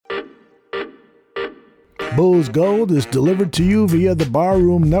Bulls Gold is delivered to you via the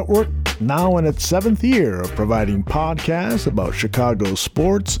Barroom Network, now in its 7th year of providing podcasts about Chicago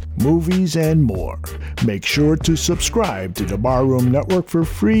sports, movies, and more. Make sure to subscribe to the Barroom Network for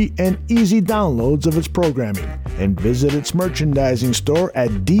free and easy downloads of its programming, and visit its merchandising store at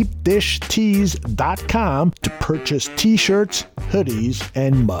deepdishtees.com to purchase t-shirts, hoodies,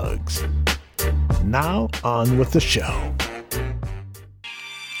 and mugs. Now, on with the show.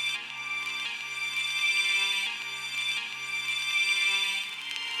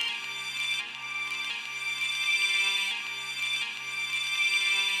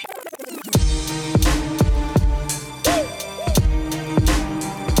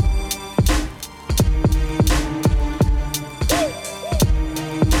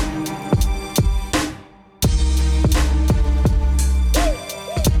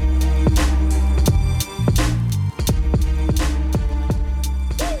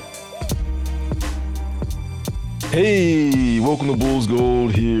 Hey, welcome to Bulls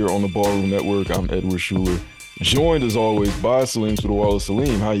Gold here on the Barroom Network. I'm Edward Schuler, joined as always by Salim Sudawala.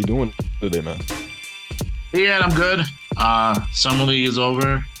 Salim, how you doing today, man? Yeah, I'm good. Summer League is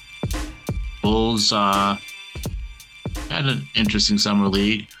over. Bulls had an interesting Summer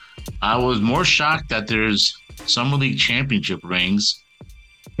League. I was more shocked that there's Summer League championship rings.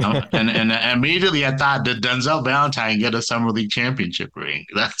 And immediately I thought, did Denzel Valentine get a Summer League championship ring?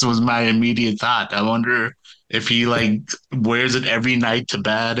 That was my immediate thought. I wonder if he wears it every night to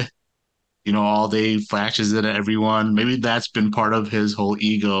bed, all day, flashes it at everyone. Maybe that's been part of his whole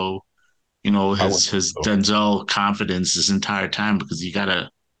ego, his Denzel confidence this entire time, because he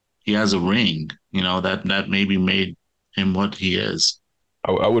has a ring, that maybe made him what he is.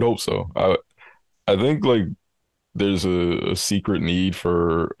 I would hope so. I think there's a secret need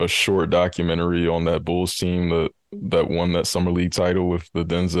for a short documentary on that Bulls team that won that Summer League title with the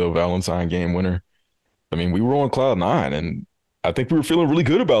Denzel Valentine game winner. I mean, we were on cloud nine, and I think we were feeling really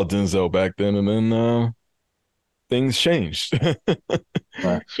good about Denzel back then, and then things changed. The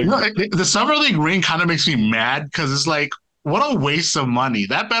Summer League ring kind of makes me mad, because it's what a waste of money.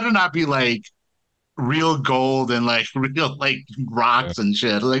 That better not be real gold and real rocks and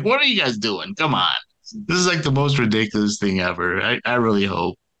shit. What are you guys doing? Come on. This is the most ridiculous thing ever. I really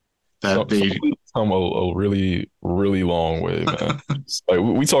hope that they come a really, really long way, man.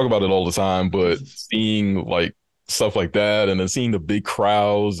 We talk about it all the time, but seeing stuff like that, and then seeing the big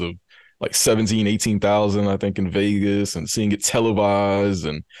crowds of 17, 18,000, I think, in Vegas, and seeing it televised,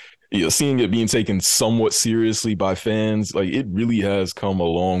 and seeing it being taken somewhat seriously by fans, it really has come a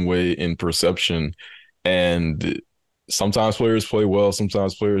long way in perception. And sometimes players play well,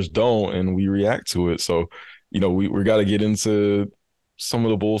 sometimes players don't, and we react to it. So, we got to get into some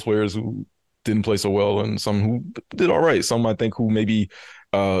of the Bulls players who didn't play so well, and some who did all right. Some, I think, who maybe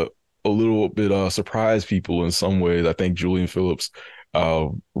a little bit surprised people in some ways. I think Julian Phillips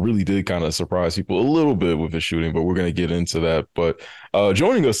really did kind of surprise people a little bit with his shooting, but we're going to get into that. But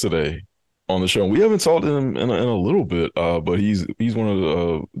joining us today on the show, we haven't talked to him in a little bit, but he's one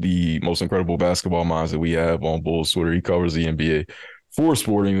of the most incredible basketball minds that we have on Bulls Twitter. He covers the NBA for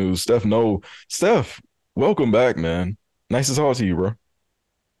Sporting News. Steph Noh. Steph, welcome back, man. Nice to talk to you, bro.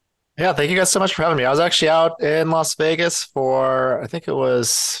 Yeah, thank you guys so much for having me. I was actually out in Las Vegas for, I think it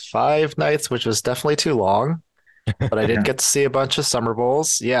was 5 nights, which was definitely too long, but I did get to see a bunch of Summer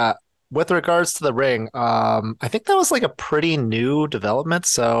Bowls. Yeah, with regards to the ring, I think that was a pretty new development.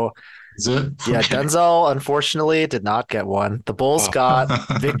 So, is it? Yeah, Okay. Denzel unfortunately did not get one. The Bulls got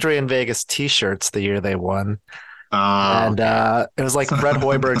Victory in Vegas t-shirts the year they won. And it was Fred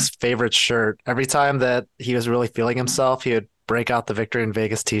Hoiberg's favorite shirt. Every time that he was really feeling himself, he would break out the Victory in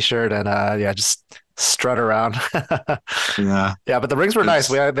Vegas t-shirt and just strut around. Yeah, but the rings were nice.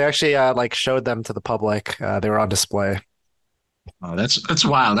 They actually showed them to the public. They were on display. Oh, that's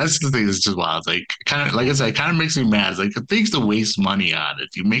wild. That's the thing that's just wild. Kind of, like I said, it kind of makes me mad. It's things to waste money on.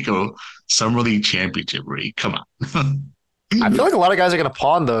 If you make a Summer League championship ring, come on. I feel like a lot of guys are going to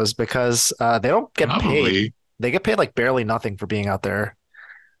pawn those because they don't get Probably. paid. They get paid barely nothing for being out there.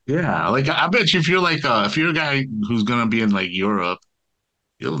 Yeah, I bet you if you're if you're a guy who's gonna be in Europe,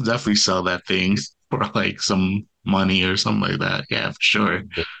 you'll definitely sell that thing for some money or something like that. Yeah, for sure.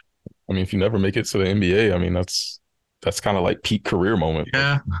 I mean, if you never make it to the NBA, I mean, that's kind of peak career moment.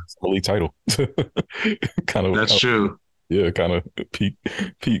 Yeah, league title. That's true. Yeah, kind of peak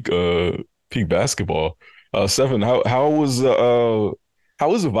basketball. Stephen, how was the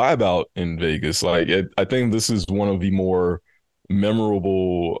vibe out in Vegas? I think this is one of the more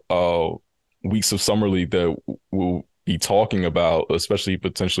memorable weeks of Summer League that we'll be talking about, especially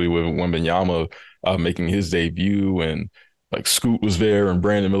potentially with Wembanyama making his debut, and like Scoot was there and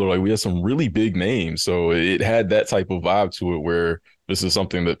Brandon Miller. Like we had some really big names. So it had that type of vibe to it where this is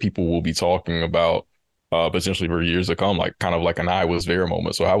something that people will be talking about potentially for years to come, like kind of like an I was there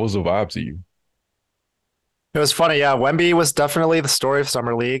moment. So how was the vibe to you? It was funny. Yeah. Wemby was definitely the story of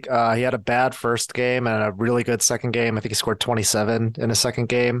Summer League. He had a bad first game and a really good second game. I think he scored 27 in his second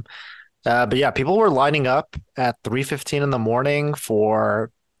game. But yeah, people were lining up at 3:15 in the morning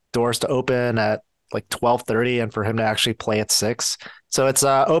for doors to open at like 12:30 and for him to actually play at 6. So it's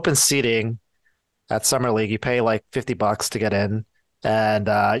open seating at Summer League. You pay like $50 to get in. And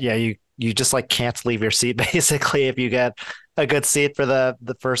yeah, you just like can't leave your seat basically if you get a good seat for the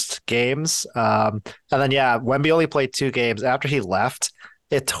first games. And then yeah, Wemby only played 2 games. After he left,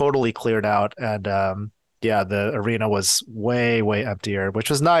 it totally cleared out, and yeah, the arena was way emptier, which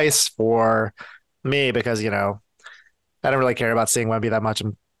was nice for me because I don't really care about seeing Wemby that much.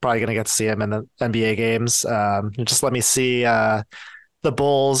 I'm probably gonna get to see him in the NBA games. Just let me see the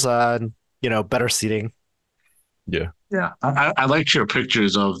Bulls, better seating. Yeah. Yeah, I liked your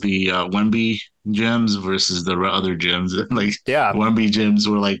pictures of the Wemby gyms versus the other gyms. Like, Yeah, Wemby gyms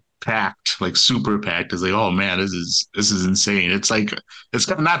were like packed, like super packed. It's like, oh man, this is insane. It's like it's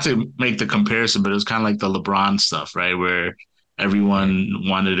kind of, not to make the comparison, but it's kind of like the LeBron stuff, right? Where everyone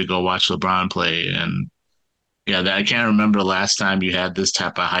wanted to go watch LeBron play, and yeah, I can't remember the last time you had this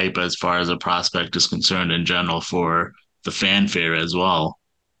type of hype as far as a prospect is concerned in general for the fanfare as well.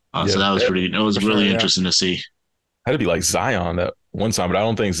 So that was it was really interesting to see. Had to be like Zion that one time, but I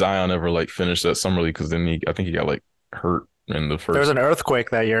don't think Zion ever like finished that summer league because then I think he got like hurt in the first. There was an earthquake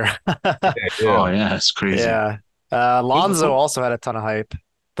that year. Yeah. Oh yeah, it's crazy. Yeah, Lonzo also had a ton of hype.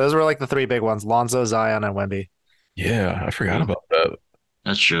 Those were like the 3 big ones: Lonzo, Zion, and Wemby. Yeah, I forgot about that.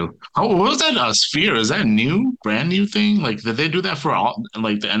 That's true. Oh, what was that Sphere? Is that brand new thing? Like, did they do that for all,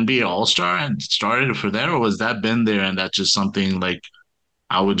 like the NBA All Star and started for that, or was that been there and that's just something like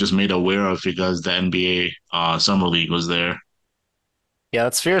I was just made aware of because the NBA Summer League was there? Yeah,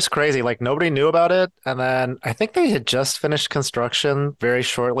 that Sphere is crazy. Like nobody knew about it, and then I think they had just finished construction very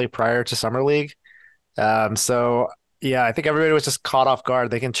shortly prior to Summer League. So yeah, I think everybody was just caught off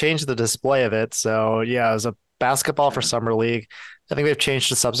guard. They can change the display of it. So yeah, it was a basketball for Summer League. I think they've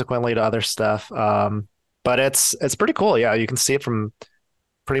changed it subsequently to other stuff. But it's pretty cool. Yeah, you can see it from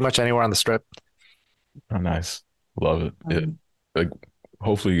pretty much anywhere on the strip. Oh, nice. Love it. Like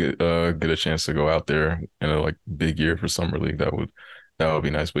hopefully get a chance to go out there in a like big year for Summer League. That would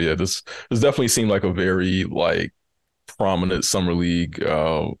be nice. But yeah, this definitely seemed like a very like prominent Summer League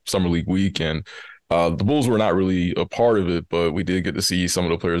week, and the Bulls were not really a part of it, but we did get to see some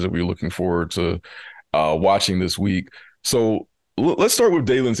of the players that we were looking forward to watching this week. So let's start with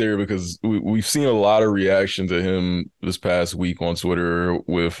Dalen Terry because we've seen a lot of reaction to him this past week on Twitter,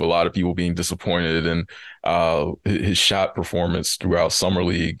 with a lot of people being disappointed in his shot performance throughout Summer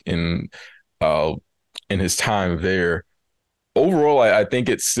League in his time there. Overall, I think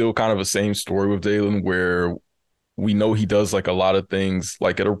it's still kind of the same story with Dalen, where we know he does like a lot of things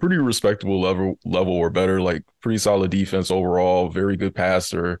like at a pretty respectable level or better, like pretty solid defense overall, very good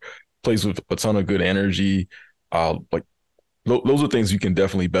passer, plays with a ton of good energy. Like those are things you can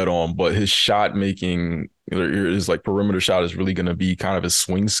definitely bet on, but his shot making, his like perimeter shot is really going to be kind of his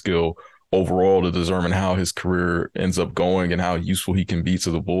swing skill overall to determine how his career ends up going and how useful he can be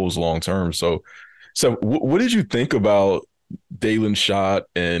to the Bulls long term. So what did you think about Dalen's shot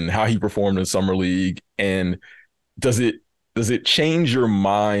and how he performed in Summer League? And does it change your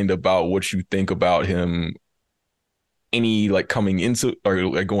mind about what you think about him any like coming into or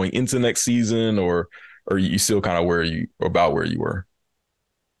like going into next season, or are you still kind of where you were?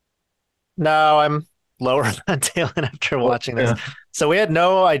 No, I'm lower than Dalen after watching this. Yeah. So we had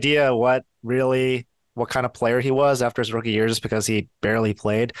no idea what kind of player he was after his rookie year, just because he barely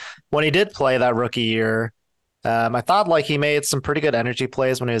played. When he did play that rookie year, I thought like he made some pretty good energy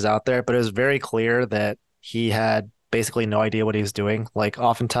plays when he was out there, but it was very clear that he had basically no idea what he was doing. Like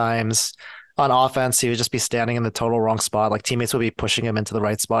oftentimes on offense, he would just be standing in the total wrong spot. Like teammates would be pushing him into the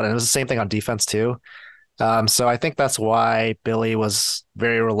right spot. And it was the same thing on defense too. So I think that's why Billy was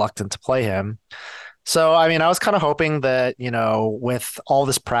very reluctant to play him. So, I mean, I was kind of hoping that, with all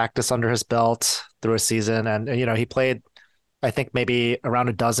this practice under his belt through a season, and, he played, I think maybe around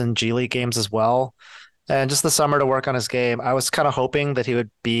a dozen G League games as well. And just the summer to work on his game, I was kind of hoping that he would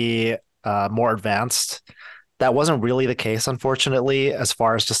be more advanced. That wasn't really the case, unfortunately, as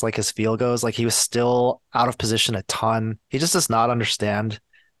far as just like his feel goes. Like he was still out of position a ton. He just does not understand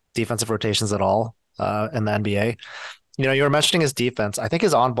defensive rotations at all in the NBA. You were mentioning his defense. I think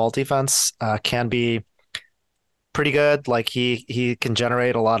his on-ball defense can be pretty good. Like he can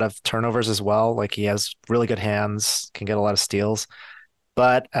generate a lot of turnovers as well. Like he has really good hands, can get a lot of steals.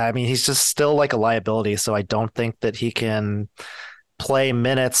 But I mean, he's just still like a liability. So I don't think that he can play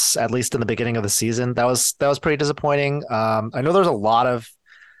minutes, at least in the beginning of the season. That was pretty disappointing. I know there's a lot of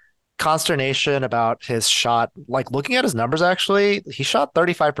consternation about his shot. Like looking at his numbers, actually, he shot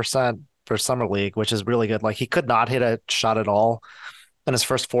 35% for summer league, which is really good. Like he could not hit a shot at all in his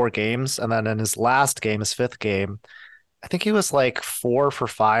first 4 games, and then in his last game, his 5th game, I think he was like 4 for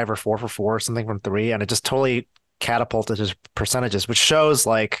 5 or 4 for 4, something from three, and it just totally catapulted his percentages, which shows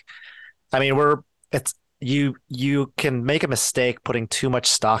like, I mean, it's you can make a mistake putting too much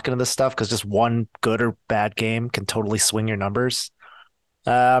stock into this stuff because just one good or bad game can totally swing your numbers.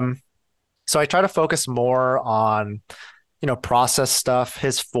 So I try to focus more on, process stuff.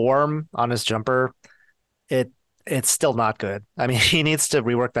 His form on his jumper, it's still not good. I mean, he needs to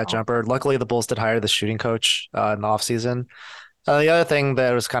rework that jumper. Luckily, the Bulls did hire the shooting coach in the offseason. The other thing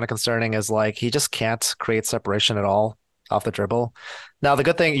that was kind of concerning is like he just can't create separation at all off the dribble. Now, the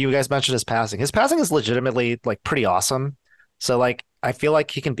good thing you guys mentioned is passing. His passing is legitimately like pretty awesome. So like I feel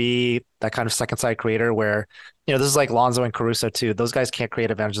like he can be that kind of second side creator where, this is like Lonzo and Caruso too. Those guys can't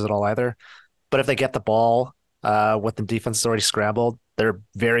create advantages at all either. But if they get the ball with the defense already scrambled, they're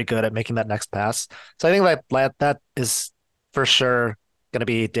very good at making that next pass. So I think that is for sure going to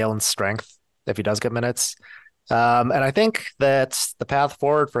be Dalen's strength if he does get minutes. And I think that the path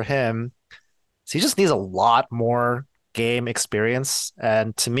forward for him is he just needs a lot more game experience.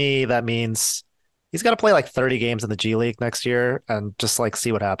 And to me, that means he's got to play like 30 games in the G League next year and just like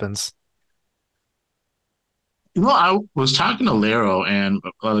see what happens. I was talking to Lero and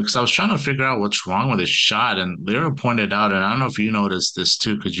because I was trying to figure out what's wrong with his shot, and Lero pointed out, and I don't know if you noticed this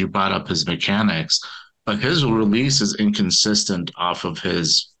too, because you brought up his mechanics, but his release is inconsistent off of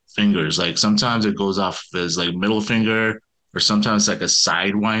his fingers. Like sometimes it goes off his like middle finger, or sometimes like a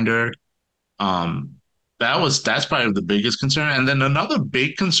sidewinder. That's probably the biggest concern. And then another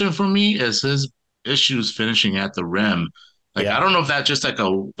big concern for me is his issues finishing at the rim. Like I don't know if that's just like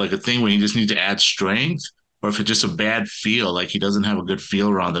a thing where he just needs to add strength, or if it's just a bad feel, like he doesn't have a good feel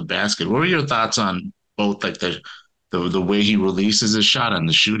around the basket. What were your thoughts on both like the way he releases his shot and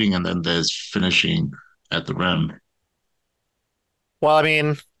the shooting, and then the finishing at the rim? Well, I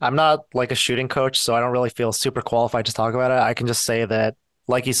mean, I'm not like a shooting coach, so I don't really feel super qualified to talk about it. I can just say that,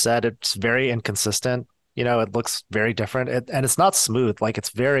 like you said, it's very inconsistent. It looks very different, and it's not smooth. Like it's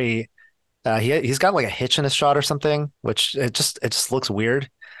very, he's got like a hitch in his shot or something, which it just looks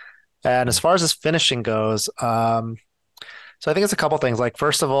weird. And as far as his finishing goes, so I think it's a couple things. Like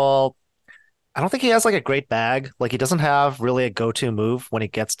first of all, I don't think he has like a great bag. Like he doesn't have really a go-to move when he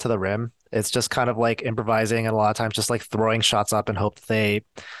gets to the rim. It's just kind of like improvising and a lot of times just like throwing shots up and hope that they,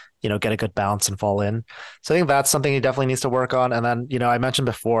 get a good bounce and fall in. So I think that's something he definitely needs to work on. And then, I mentioned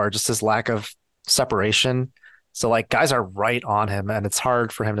before, just his lack of separation. So like guys are right on him and it's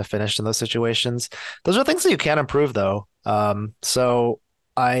hard for him to finish in those situations. Those are things that you can improve though. So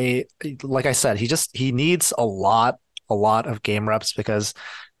like I said, he needs a lot of game reps because,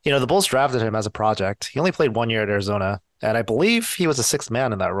 the Bulls drafted him as a project. He only played 1 year at Arizona, and I believe he was a sixth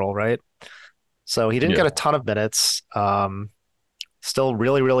man in that role, right? So he didn't get a ton of minutes. Still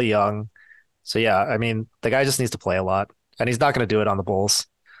really, really young. So yeah, I mean, the guy just needs to play a lot, and he's not going to do it on the Bulls.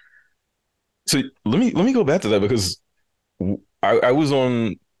 So let me go back to that because I was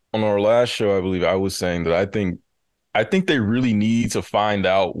on our last show, I believe I was saying that I think they really need to find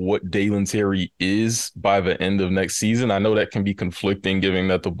out what Dalen Terry is by the end of next season. I know that can be conflicting given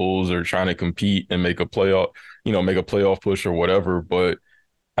that the Bulls are trying to compete and make a playoff push or whatever. But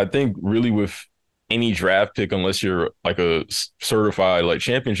I think really with any draft pick, unless you're like a certified like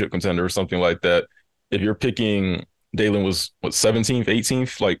championship contender or something like that, if you're picking Dalen was 17th,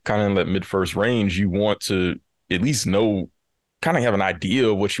 18th, like kind of in that mid-first range, you want to at least know, kind of have an idea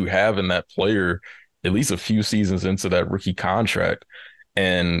of what you have in that player at least a few seasons into that rookie contract.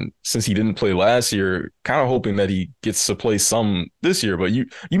 And since he didn't play last year, kind of hoping that he gets to play some this year. But you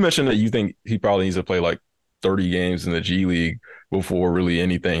mentioned that you think he probably needs to play like 30 games in the G League before really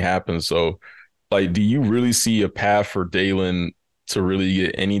anything happens. So like, do you really see a path for Dalen to really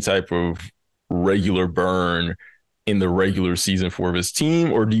get any type of regular burn in the regular season for his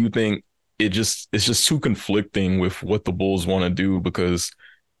team? Or do you think it's just too conflicting with what the Bulls want to do? Because,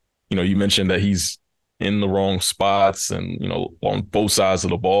 you mentioned that he's in the wrong spots and, on both sides of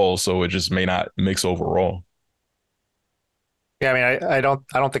the ball. So it just may not mix overall. Yeah, I mean, I don't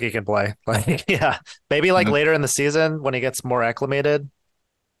think he can play. Like, yeah, maybe like later in the season when he gets more acclimated.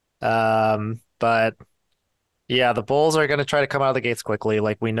 But yeah, the Bulls are going to try to come out of the gates quickly.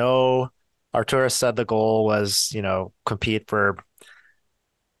 Like we know Arturis said the goal was, compete for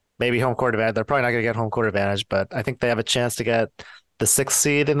maybe home court advantage. They're probably not going to get home court advantage, but I think they have a chance to get the sixth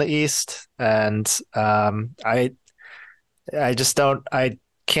seed in the East. And I just I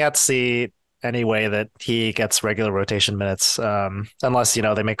can't see any way that he gets regular rotation minutes, unless,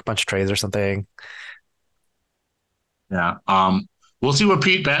 they make a bunch of trades or something. Yeah. We'll see what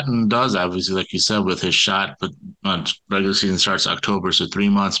Pete Batten does, obviously, like you said, with his shot, but regular season starts October, so 3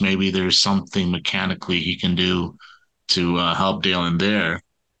 months, maybe there's something mechanically he can do to help Dalen there.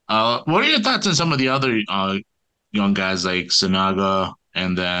 What are your thoughts on some of the other young guys like Sonoga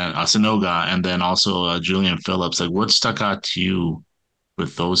and then also Julian Phillips? Like, what stuck out to you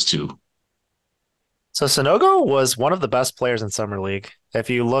with those two? So Sonogo was one of the best players in Summer League.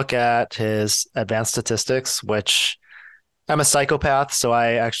 If you look at his advanced statistics, which I'm a psychopath, so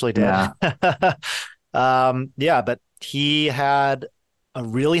I actually did. Yeah. But he had a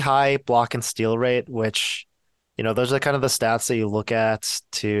really high block and steal rate, which, those are kind of the stats that you look at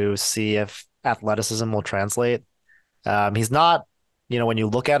to see if athleticism will translate. He's not, when you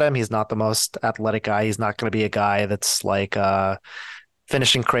look at him, he's not the most athletic guy. He's not going to be a guy that's like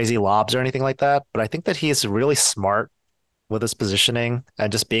finishing crazy lobs or anything like that. But I think that he's really smart with his positioning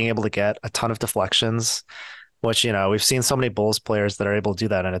and just being able to get a ton of deflections, which, we've seen so many Bulls players that are able to do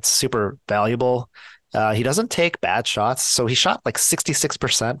that, and it's super valuable. He doesn't take bad shots. So he shot like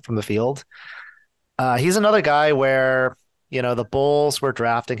 66% from the field. He's another guy where, the Bulls were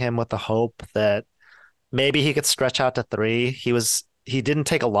drafting him with the hope that maybe he could stretch out to three. He didn't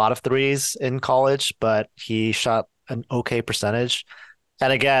take a lot of threes in college, but he shot an okay percentage.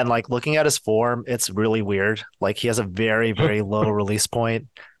 And again, like looking at his form, it's really weird. Like he has a very, very low release point.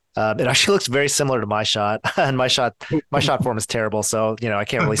 It actually looks very similar to my shot, and my shot form is terrible. So, I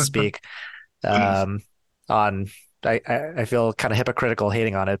can't really speak on. I feel kind of hypocritical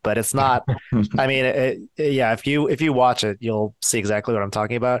hating on it, but it's not. I mean, yeah. If you watch it, you'll see exactly what I'm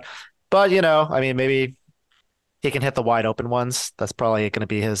talking about. But I mean, maybe he can hit the wide open ones. That's probably going to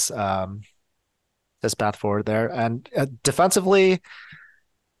be his path forward there. And defensively,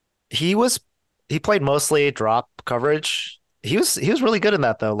 he played mostly drop coverage. He was really good in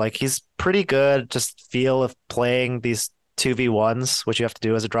that though. Like he's pretty good. Just feel of playing these 2v1s, which you have to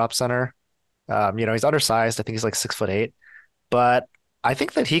do as a drop center. He's undersized. I think he's like 6'8", but I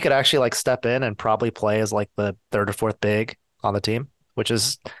think that he could actually like step in and probably play as like the third or fourth big on the team, which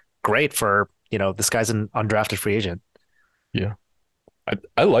is great for, this guy's an undrafted free agent. Yeah.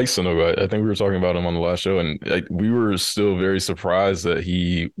 I like Sonogo. I think we were talking about him on the last show, and we were still very surprised that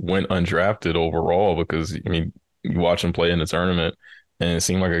he went undrafted overall because, I mean, you watch him play in the tournament, and it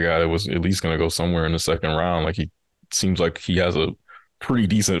seemed like a guy that was at least going to go somewhere in the second round. Like he seems like he has a pretty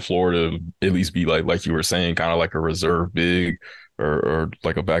decent floor to at least be like you were saying, kind of like a reserve big or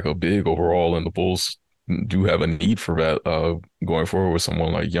like a backup big overall. And the Bulls do have a need for that going forward with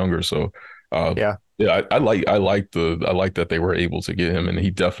someone like Younger. So yeah, I like that they were able to get him, and he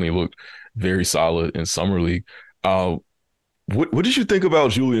definitely looked very solid in Summer League. What did you think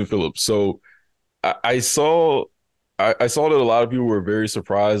about Julian Phillips? So I saw that a lot of people were very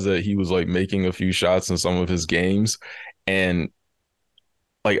surprised that he was like making a few shots in some of his games, and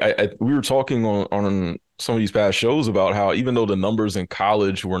like we were talking on some of these past shows about how even though the numbers in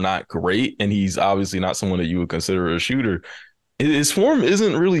college were not great, and he's obviously not someone that you would consider a shooter, his form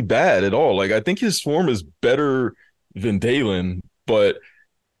isn't really bad at all. Like I think his form is better than Dalen, but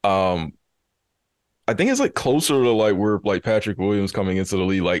I think it's like closer to like where like Patrick Williams coming into the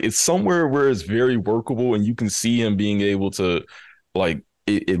league. Like it's somewhere where it's very workable, and you can see him being able to like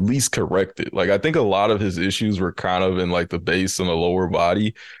at least correct it. Like I think a lot of his issues were kind of in like the base and the lower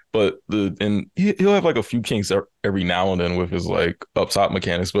body, but he'll have like a few kinks every now and then with his like up top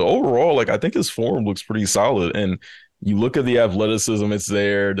mechanics. But overall, like I think his form looks pretty solid. And you look at the athleticism, it's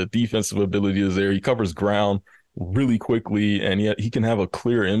there. The defensive ability is there. He covers ground really quickly, and yet he can have a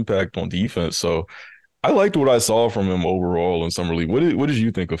clear impact on defense. So I liked what I saw from him overall in Summer League. What did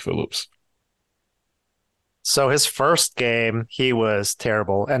you think of Phillips? So his first game, he was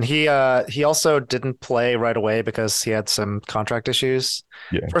terrible, and he also didn't play right away because he had some contract issues.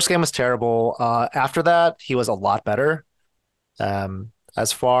 Yeah. First game was terrible. After that, he was a lot better.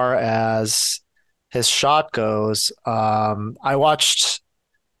 As far as his shot goes, I watched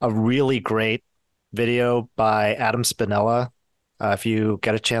a really great video by Adam Spinella. If you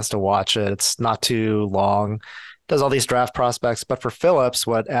get a chance to watch it, it's not too long. Does all these draft prospects, but for Phillips,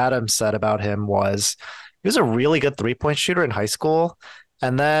 what Adam said about him was he was a really good three-point shooter in high school,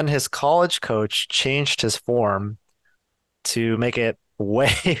 and then his college coach changed his form to make it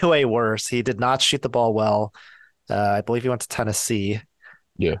way, way worse. He did not shoot the ball well. I believe he went to Tennessee.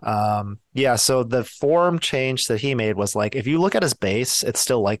 Yeah. So the form change that he made was like, if you look at his base, it's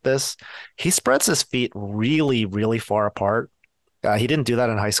still like this. He spreads his feet really, really far apart. He didn't do that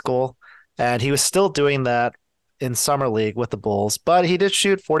in high school, and he was still doing that in summer league with the Bulls, but he did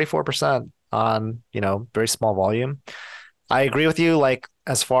shoot 44% on, very small volume. I agree with you. Like,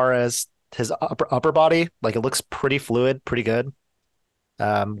 as far as his upper body, like, it looks pretty fluid, pretty good.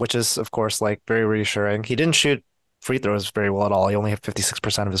 Which is, of course, like, very reassuring. He didn't shoot free throws very well at all. He only had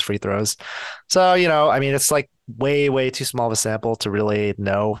 56% of his free throws. So, I mean, it's like way, way too small of a sample to really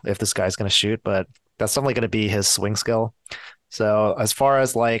know if this guy's going to shoot, but that's definitely going to be his swing skill. So as far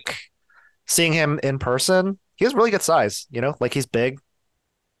as like seeing him in person, he has really good size, like he's big,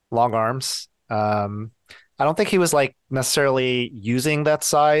 long arms. I don't think he was like necessarily using that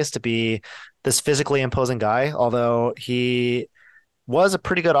size to be this physically imposing guy, although he was a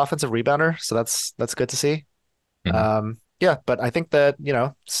pretty good offensive rebounder, so that's good to see. Yeah, but I think that,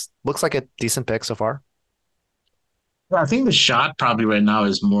 looks like a decent pick so far. I think the shot probably right now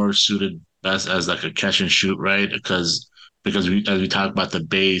is more suited best as like a catch and shoot, right? Because as we talk about the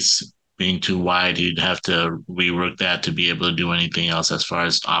base being too wide, you'd have to rework that to be able to do anything else as far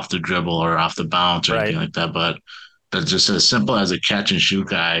as off the dribble or off the bounce or anything like that. But that's just as simple as a catch and shoot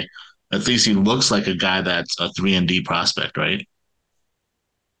guy. At least he looks like a guy that's a 3-and-D prospect, right?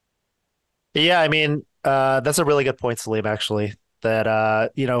 Yeah, I mean, that's a really good point, Salim, actually.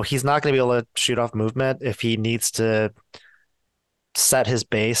 That he's not going to be able to shoot off movement if he needs to set his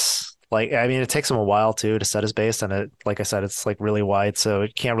base. Like, I mean, it takes him a while too to set his base, and it, like I said, it's like really wide, so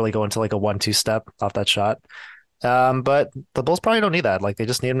it can't really go into like a 1-2 step off that shot. But the Bulls probably don't need that. Like, they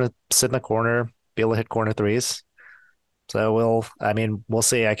just need him to sit in the corner, be able to hit corner threes. So we'll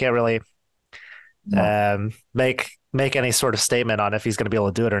see. I can't really make any sort of statement on if he's going to be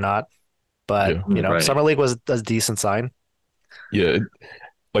able to do it or not. But Summer League was a decent sign. Yeah,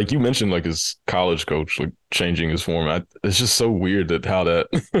 like you mentioned, like his college coach, like changing his form. It's just so weird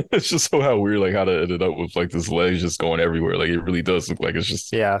it's just how weird, like how that ended up with like this legs just going everywhere. Like it really does look like it's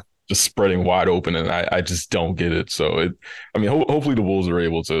just spreading wide open, and I just don't get it. So hopefully the Bulls are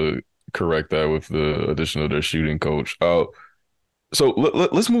able to correct that with the addition of their shooting coach. So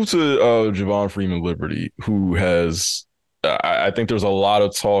let's move to Javon Freeman-Liberty, who has. I think there's a lot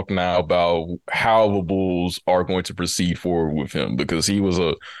of talk now about how the Bulls are going to proceed forward with him, because he was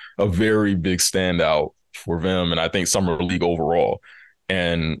a very big standout for them, and I think summer league overall.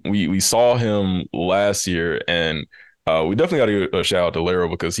 And we saw him last year, and we definitely got to give a shout out to Laro,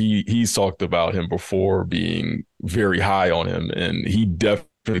 because he's talked about him before being very high on him, and he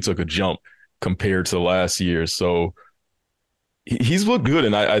definitely took a jump compared to last year. So he's looked good,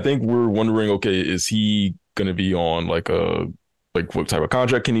 and I think we're wondering, okay, is he going to be on like what type of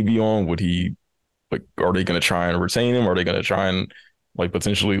contract can he be on? Would he are they going to try and retain him? Are they going to try and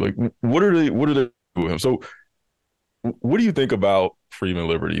potentially what are they do with him? So what do you think about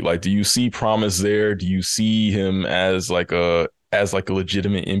Freeman-Liberty? Like, do you see promise there? Do you see him as like a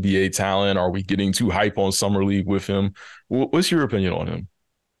legitimate NBA talent? Are we getting too hype on summer league with him? What's your opinion on him?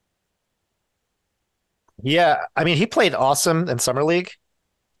 Yeah, I mean, he played awesome in summer league.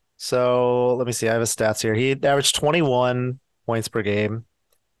 So let me see. I have his stats here. He averaged 21 points per game,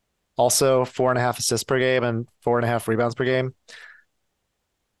 also 4.5 assists per game and 4.5 rebounds per game.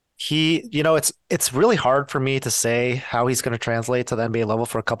 It's really hard for me to say how he's going to translate to the NBA level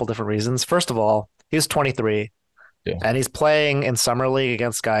for a couple different reasons. First of all, he's 23, and he's playing in summer league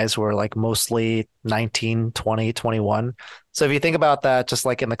against guys who are like mostly 19, 20, 21. So if you think about that, just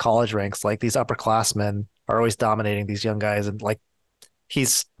like in the college ranks, like these upperclassmen are always dominating these young guys, and like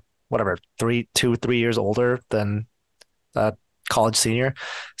he's whatever, 3 years older than a college senior.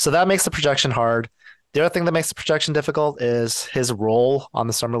 So that makes the projection hard. The other thing that makes the projection difficult is his role on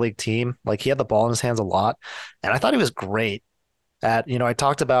the summer league team. Like, he had the ball in his hands a lot, and I thought he was great at, I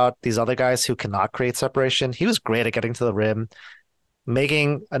talked about these other guys who cannot create separation. He was great at getting to the rim,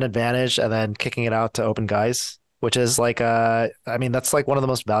 making an advantage, and then kicking it out to open guys, which is like, that's like one of the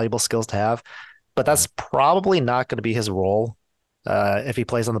most valuable skills to have, but that's probably not going to be his role if he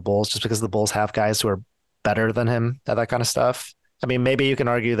plays on the Bulls, just because the Bulls have guys who are better than him at that kind of stuff. I mean, maybe you can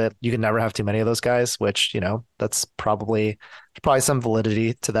argue that you can never have too many of those guys, which, that's probably some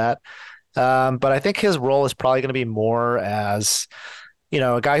validity to that. But I think his role is probably going to be more as,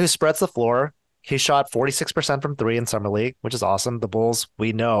 a guy who spreads the floor. He shot 46% from 3 in summer league, which is awesome. The Bulls,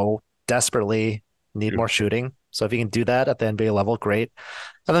 we know, desperately need more shooting. So if he can do that at the NBA level, great.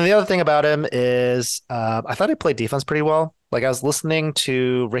 And then the other thing about him is I thought he played defense pretty well. Like, I was listening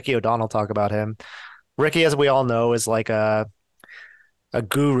to Ricky O'Donnell talk about him. Ricky, as we all know, is like a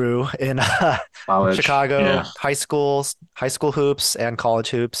guru in Chicago, Yeah. high school hoops and college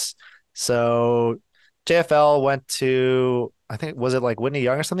hoops. So JFL went to, I think, was it like Whitney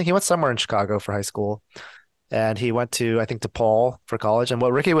Young or something? He went somewhere in Chicago for high school. And he went to, I think, DePaul for college. And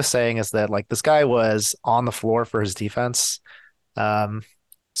what Ricky was saying is that like this guy was on the floor for his defense. Um,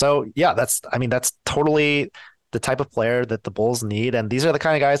 so yeah, I mean, that's totally the type of player that the Bulls need. And these are the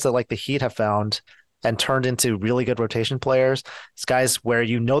kind of guys that like the Heat have found and turned into really good rotation players. These guys where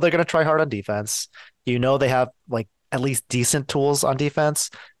you know they're going to try hard on defense. You know they have like at least decent tools on defense,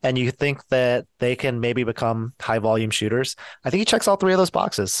 and you think that they can maybe become high volume shooters. I think he checks all three of those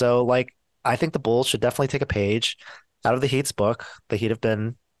boxes. So like I think the Bulls should definitely take a page out of the Heat's book. The Heat have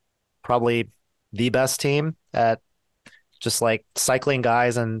been probably the best team at just like cycling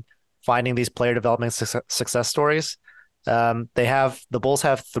guys and finding these player development success stories. The Bulls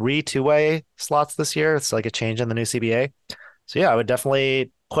have 3 two-way slots this year. It's like a change in the new CBA. So yeah, I would definitely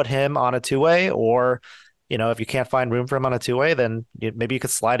put him on a two-way, or if you can't find room for him on a two-way, then maybe you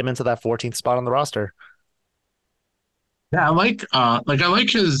could slide him into that 14th spot on the roster. Yeah, I like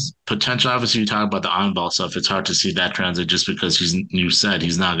his potential. Obviously, you talk about the on-ball stuff. It's hard to see that translate just because you said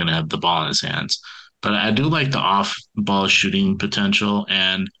he's not going to have the ball in his hands. But I do like the off-ball shooting potential,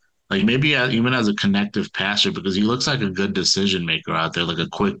 and like maybe even as a connective passer, because he looks like a good decision maker out there, like a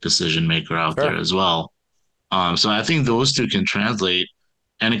quick decision maker out there as well. So I think those two can translate,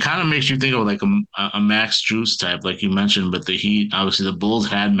 and it kind of makes you think of like a Max Strus type, like you mentioned. But the Heat, obviously, the Bulls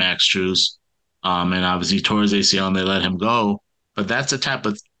had Max Strus, and obviously tore his ACL and they let him go. But that's the type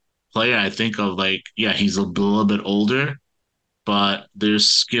of player I think of. Like, yeah, he's a little bit older, but there's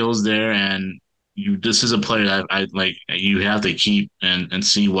skills there, and this is a player that I like. You have to keep and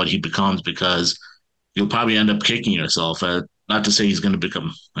see what he becomes, because you'll probably end up kicking yourself. Not to say he's going to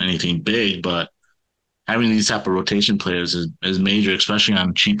become anything big, but having these type of rotation players is major, especially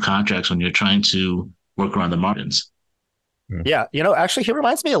on cheap contracts when you're trying to work around the margins. Yeah, actually, he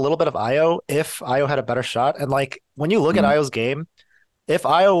reminds me a little bit of Io if Io had a better shot. And like when you look at Io's game, if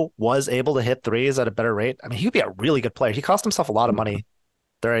Io was able to hit threes at a better rate, I mean, he would be a really good player. He cost himself a lot of money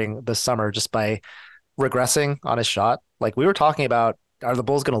during the summer just by regressing on his shot. Like we were talking about, are the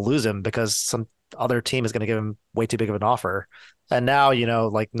Bulls going to lose him because some other team is going to give him way too big of an offer? And now,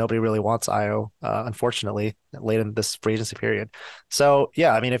 like nobody really wants Io, unfortunately, late in this free agency period. So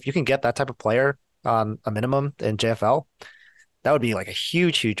yeah, I mean, if you can get that type of player on a minimum in JFL, that would be like a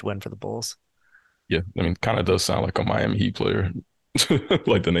huge, huge win for the Bulls. Yeah, I mean, kind of does sound like a Miami Heat player.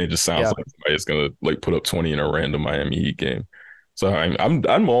 Like the name just sounds like somebody's gonna like put up 20 in a random Miami Heat game. So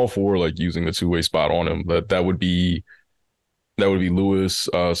I'm all for like using the two-way spot on him. That would be Lewis,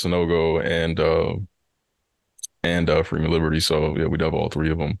 Sonogo, and Freeman-Liberty. So yeah, we'd have all three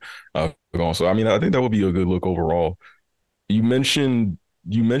of them going. So I mean, I think that would be a good look overall. You mentioned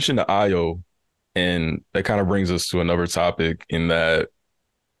the IO, and that kind of brings us to another topic in that,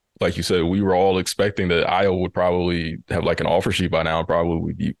 like you said, we were all expecting that IO would probably have like an offer sheet by now and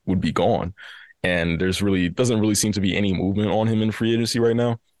probably would be gone. And doesn't really seem to be any movement on him in free agency right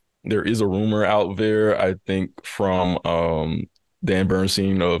now. There is a rumor out there, I think, from Dan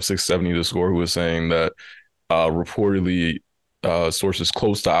Bernstein of 670 The Score, who was saying that reportedly sources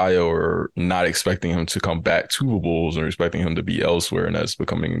close to IO are not expecting him to come back to the Bulls or expecting him to be elsewhere. And that's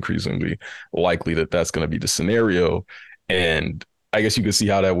becoming increasingly likely that that's going to be the scenario. And I guess you could see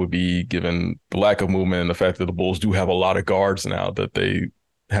how that would be given the lack of movement and the fact that the Bulls do have a lot of guards now that they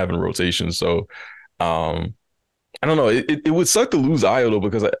have in rotation. So I don't know. It would suck to lose Io though,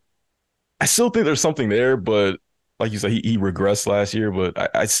 because I still think there's something there, but like you said, he regressed last year,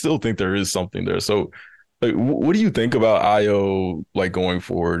 but I still think there is something there. So like, what do you think about Io like going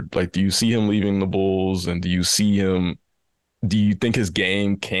forward? Like, do you see him leaving the Bulls, and do you think his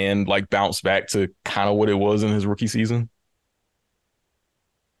game can like bounce back to kind of what it was in his rookie season?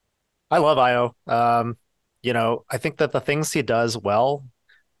 I love Io. I think that the things he does well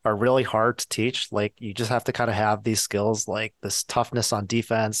are really hard to teach. Like you just have to kind of have these skills, like this toughness on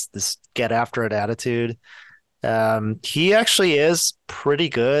defense, this get after it attitude. He actually is pretty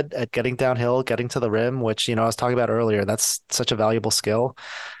good at getting downhill, getting to the rim, which, I was talking about earlier. That's such a valuable skill.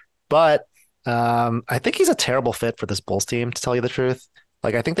 But I think he's a terrible fit for this Bulls team, to tell you the truth.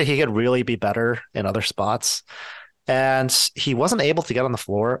 Like, I think that he could really be better in other spots. And he wasn't able to get on the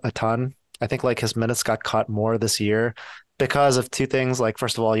floor a ton. I think like his minutes got cut more this year because of two things. Like,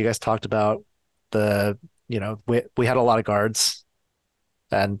 first of all, you guys talked about we had a lot of guards,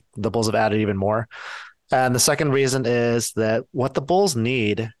 and the Bulls have added even more. And the second reason is that what the Bulls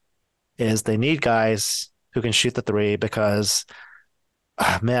need is they need guys who can shoot the three, because,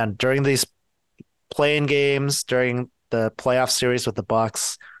 man, during these playing games, during the playoff series with the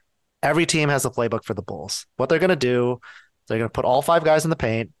Bucks, every team has a playbook for the Bulls. What they're going to do, they're going to put all 5 guys in the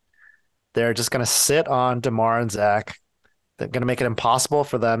paint. They're just going to sit on DeMar and Zach. They're going to make it impossible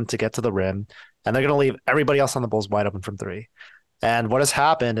for them to get to the rim, and they're going to leave everybody else on the Bulls wide open from 3. And what has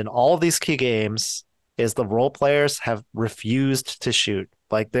happened in all of these key games is the role players have refused to shoot.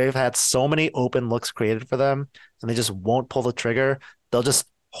 Like, they've had so many open looks created for them, and they just won't pull the trigger. They'll just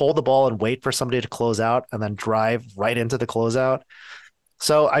hold the ball and wait for somebody to close out and then drive right into the closeout.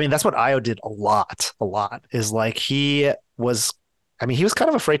 So, I mean, that's what Io did a lot, is like he was kind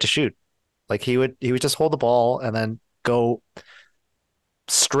of afraid to shoot. Like he would just hold the ball and then go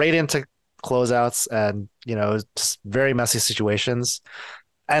straight into closeouts and, just very messy situations.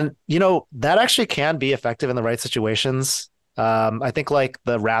 And, that actually can be effective in the right situations. I think like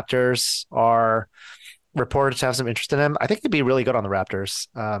the Raptors are reported to have some interest in him. I think he'd be really good on the Raptors.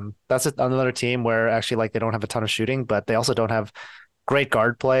 That's another team where actually like they don't have a ton of shooting, but they also don't have great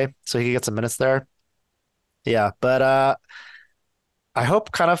guard play, so he could get some minutes there. Yeah, but I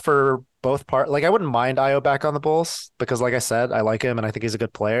hope kind of for both parts. Like I wouldn't mind Io back on the Bulls because, like I said, I like him and I think he's a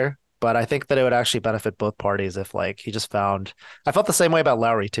good player. But I think that it would actually benefit both parties if like he just found. I felt the same way about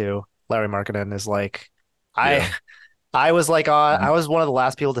Lowry too. Lauri Markkanen is like, I was like I was one of the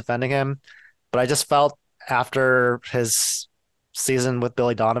last people defending him, but I just felt after his season with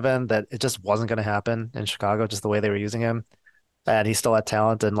Billy Donovan that it just wasn't going to happen in Chicago, just the way they were using him. And he still had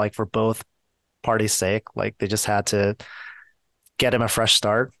talent, and like for both parties' sake, like they just had to get him a fresh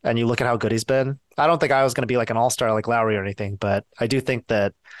start. And you look at how good he's been. I don't think I was going to be like an all-star like Lowry or anything, but I do think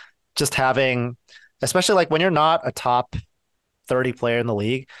that just having, especially like when you're not a top 30 player in the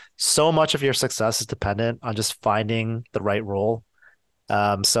league, so much of your success is dependent on just finding the right role.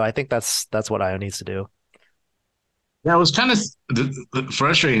 So I think that's what Io needs to do. Yeah, it was kind of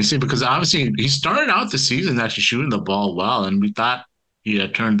frustrating to see because obviously he started out the season actually shooting the ball well, and we thought he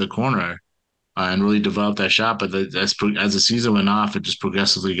had turned the corner and really developed that shot. But as the season went off, it just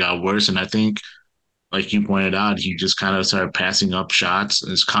progressively got worse. And I think, like you pointed out, he just kind of started passing up shots,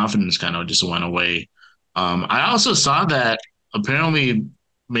 and his confidence kind of just went away. I also saw that apparently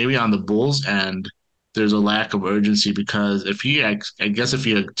maybe on the Bulls end, there's a lack of urgency because if he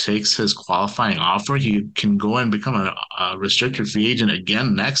takes his qualifying offer, he can go and become a restricted free agent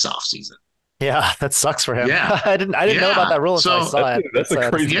again next offseason. Yeah, that sucks for him. Yeah, I didn't know about that rule until I saw it. That's a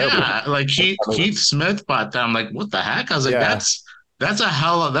crazy. Yeah, like Keith Smith bought that. I'm like, what the heck? I was like,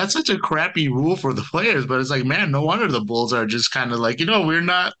 that's such a crappy rule for the players. But it's like, man, no wonder the Bulls are just kind of like, we don't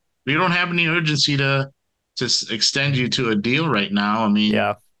have any urgency to extend you to a deal right now. I mean,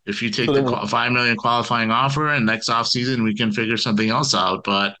 if you take the $5 million qualifying offer and next offseason we can figure something else out.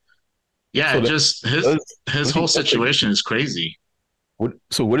 But yeah, his whole situation is crazy.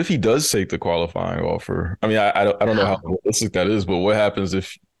 So what if he does take the qualifying offer? I mean, I don't know how realistic that is, but what happens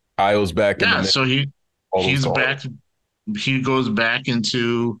if Io's back? So he's back. He goes back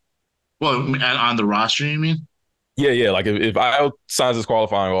into on the roster. You mean? Yeah. Like if Io signs his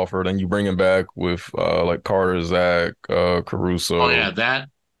qualifying offer, then you bring him back with like Carter, Zach, Caruso. Oh yeah,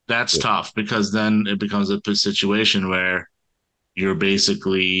 that's tough because then it becomes a situation where he's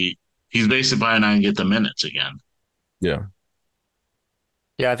basically probably not gonna get the minutes again. Yeah.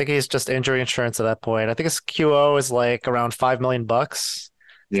 Yeah, I think he's just injury insurance at that point. I think his QO is like around $5 million. So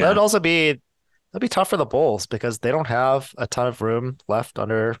that'd also be tough for the Bulls because they don't have a ton of room left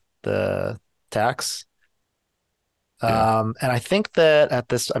under the tax. And I think that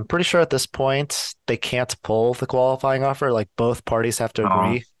I'm pretty sure at this point they can't pull the qualifying offer. Like both parties have to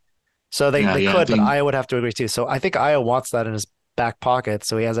agree. So they could, but Io would have to agree too. So I think Io wants that in his back pocket,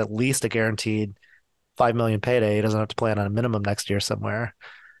 so he has at least a guaranteed $5 million payday. He doesn't have to plan on a minimum next year somewhere.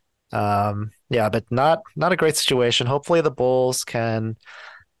 But not a great situation. Hopefully the Bulls can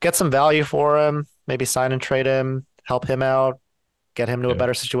get some value for him, maybe sign and trade him, help him out, get him to a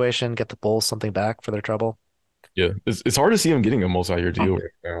better situation, get the Bulls something back for their trouble. Yeah, it's hard to see him getting a multi-year deal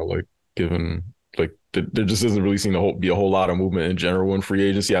right now. Like given like there just doesn't really seem to be a whole lot of movement in general in free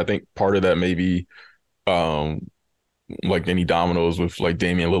agency. I think part of that may be like any dominoes with like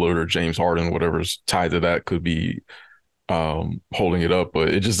Damian Lillard or James Harden, whatever's tied to that could be holding it up. But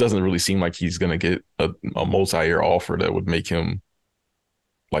it just doesn't really seem like he's going to get a multi-year offer that would make him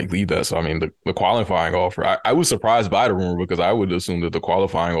like leave that. So, I mean, the qualifying offer, I was surprised by the rumor because I would assume that the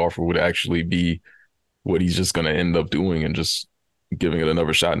qualifying offer would actually be what he's just going to end up doing and just giving it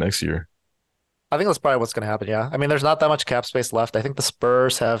another shot next year. I think that's probably what's going to happen. Yeah. I mean, there's not that much cap space left. I think the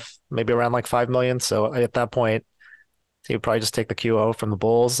Spurs have maybe around like $5 million. So at that point, he would probably just take the QO from the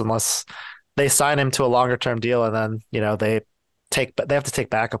Bulls unless they sign him to a longer term deal. And then, they have to take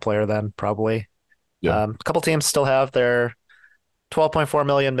back a player then probably. Yeah. A couple teams still have their 12.4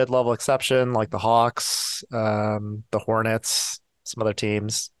 million mid-level exception, like the Hawks, the Hornets, some other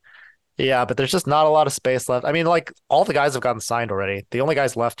teams. Yeah, but there's just not a lot of space left. I mean, like all the guys have gotten signed already. The only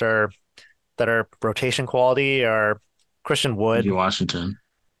guys left that are rotation quality are Christian Wood, Washington,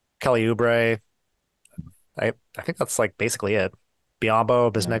 Kelly Oubre. I think that's like basically it.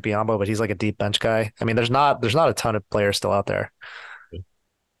 Bismack Biyombo, but he's like a deep bench guy. I mean, there's not a ton of players still out there.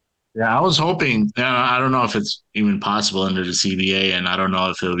 Yeah, I was hoping. I don't know if it's even possible under the CBA, and I don't know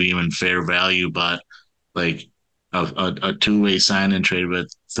if it'll be even fair value, but like a two-way sign and trade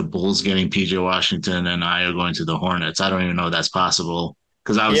with the Bulls getting PJ Washington and Ayo going to the Hornets. I don't even know if that's possible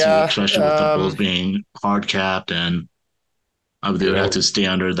because obviously, especially with the Bulls being hard capped and they would have to stay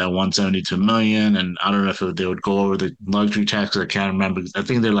under that 172 million, and I don't know if they would go over the luxury tax. I can't remember. I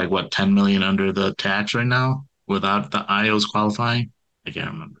think they're like 10 million under the tax right now without the Ayos qualifying. I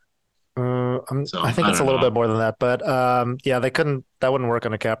can't remember. I think it's a little bit more than that, but yeah, that wouldn't work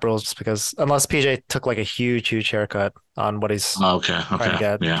on the cap rules just because unless PJ took like a huge haircut on what he's trying to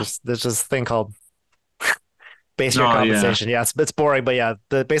get. Yeah. There's this thing called base year compensation. Yeah, it's boring, but yeah,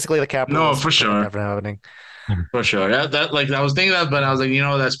 basically the cap rules. No, for sure. Never happening. For sure. That like I was thinking that, but I was like,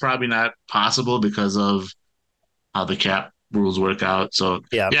 that's probably not possible because of how the cap rules work out. So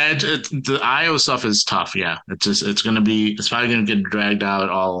the IO stuff is tough. Yeah, it's probably gonna get dragged out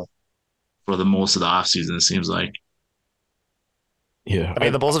all for the most of the offseason, it seems like. Yeah. I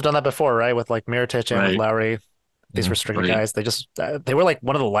mean, the Bulls have done that before, right? With like Mirotic and with Lowry, these restricted guys. They were like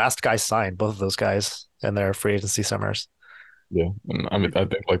one of the last guys signed, both of those guys in their free agency summers. Yeah. And I mean, I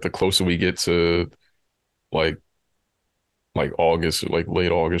think like the closer we get to like August, like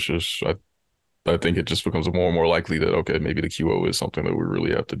late August, I think it just becomes more and more likely that, okay, maybe the QO is something that we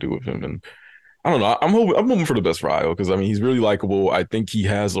really have to do with him. And I don't know. I'm hoping for the best for Ayo because I mean he's really likable. I think he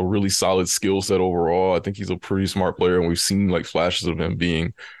has a really solid skill set overall. I think he's a pretty smart player, and we've seen like flashes of him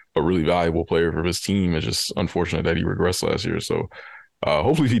being a really valuable player for his team. It's just unfortunate that he regressed last year. So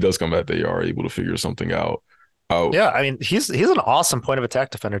hopefully, if he does come back, they are able to figure something out. Yeah, I mean he's an awesome point of attack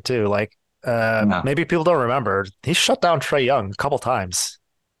defender too. Like maybe people don't remember he shut down Trae Young a couple times.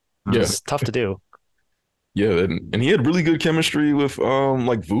 It's tough to do. Yeah, and he had really good chemistry with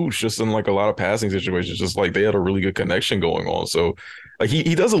like Vooch, just in like a lot of passing situations. Just like they had a really good connection going on. So like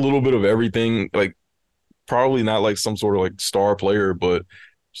he does a little bit of everything. Like probably not like some sort of like star player, but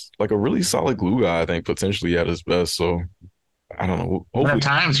just like a really solid glue guy. I think potentially at his best. So I don't know. Hopefully. At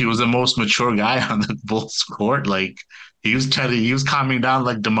times he was the most mature guy on the Bulls court. Like he was calming down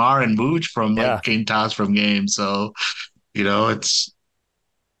like DeMar and Vooch from like game toss from games. So it's.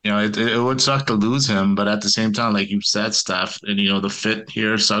 It would suck to lose him, but at the same time, like you said, Steph, and the fit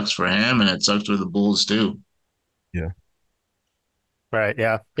here sucks for him, and it sucks for the Bulls too. Yeah. Right.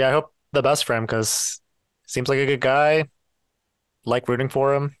 Yeah. Yeah. I hope the best for him because he seems like a good guy. Like rooting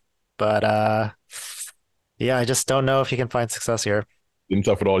for him, but yeah, I just don't know if he can find success here. Getting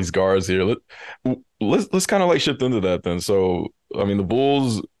tough with all these guards here. Let's kind of like shift into that then. So I mean, the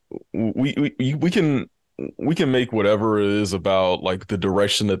Bulls, we can make whatever it is about like the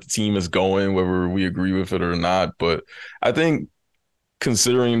direction that the team is going, whether we agree with it or not. But I think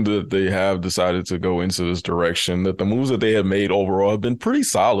considering that they have decided to go into this direction, that the moves that they have made overall have been pretty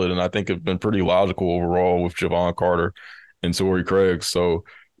solid. And I think have been pretty logical overall with Javon Carter and Torrey Craig. So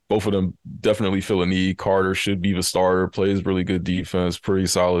both of them definitely fill a need. Carter should be the starter, plays really good defense, pretty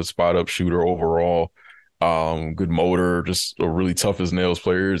solid spot up shooter overall. Good motor, just a really tough as nails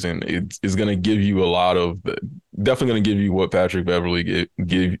players, and it's going to give you definitely going to give you what Patrick Beverley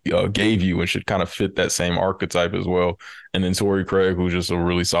gave you, and should kind of fit that same archetype as well. And then Torrey Craig, who's just a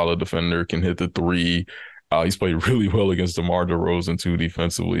really solid defender, can hit the three. He's played really well against DeMar DeRozan too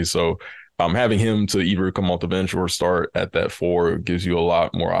defensively. So having him to either come off the bench or start at that four gives you a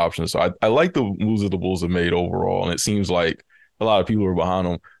lot more options. So I like the moves that the Bulls have made overall, and it seems like a lot of people are behind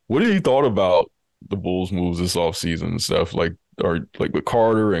them. What have you thought about the Bulls moves this offseason and stuff like with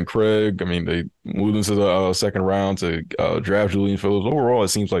Carter and Craig? I mean, they moved into the second round to draft Julian Phillips. Overall, it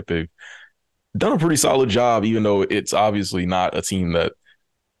seems like they've done a pretty solid job, even though it's obviously not a team that,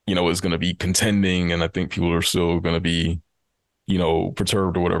 is going to be contending. And I think people are still going to be,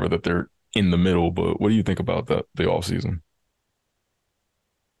 perturbed or whatever that they're in the middle. But what do you think about the offseason?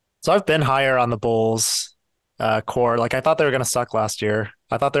 So I've been higher on the Bulls core. Like I thought they were going to suck last year.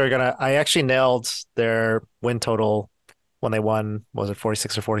 I actually nailed their win total when they won, was it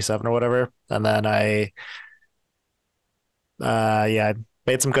 46 or 47 or whatever? And then I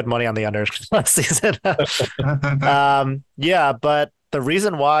made some good money on the under last season. Yeah, but the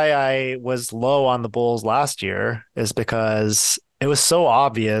reason why I was low on the Bulls last year is because it was so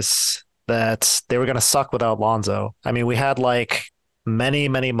obvious that they were going to suck without Lonzo. I mean, we had like many,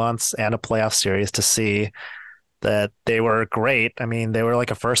 many months and a playoff series to see that they were great. I mean, they were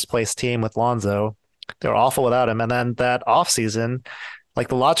like a first place team with Lonzo. They were awful without him. And then that offseason, like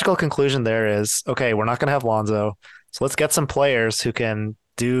the logical conclusion there is, okay, we're not going to have Lonzo. So let's get some players who can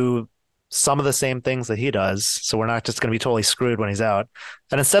do some of the same things that he does. So we're not just going to be totally screwed when he's out.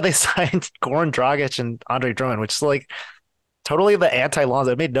 And instead they signed Goran Dragic and Andre Drummond, which is like totally the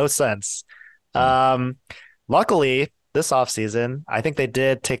anti-Lonzo. It made no sense. Luckily, this offseason, I think they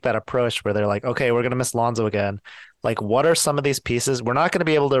did take that approach where they're like, okay, we're going to miss Lonzo again. Like, what are some of these pieces? We're not going to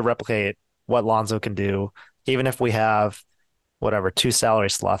be able to replicate what Lonzo can do, even if we have, whatever, 2 salary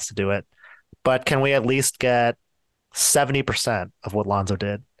slots to do it. But can we at least get 70% of what Lonzo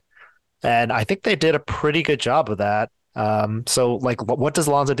did? And I think they did a pretty good job of that. So, like, what does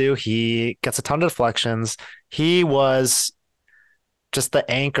Lonzo do? He gets a ton of deflections. He was just the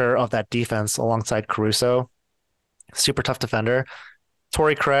anchor of that defense alongside Caruso. Super tough defender.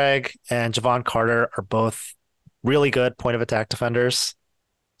 Torrey Craig and Javon Carter are both really good point of attack defenders.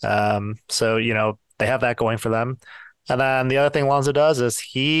 So, they have that going for them. And then the other thing Lonzo does is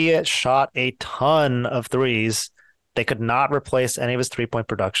he shot a ton of threes. They could not replace any of his 3-point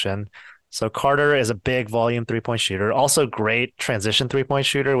production. So Carter is a big volume 3-point shooter. Also great transition 3-point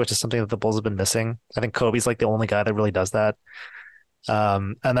shooter, which is something that the Bulls have been missing. I think Kobe's like the only guy that really does that.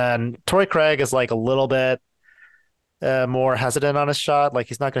 And then Torrey Craig is like a little bit more hesitant on his shot. Like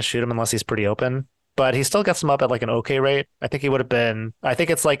he's not going to shoot him unless he's pretty open, but he still gets him up at like an okay rate. I think he would have been, I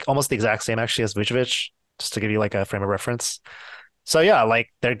think it's like almost the exact same actually as Vucevic, just to give you like a frame of reference. So yeah,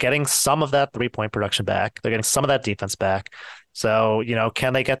 like they're getting some of that 3-point production back. They're getting some of that defense back. So,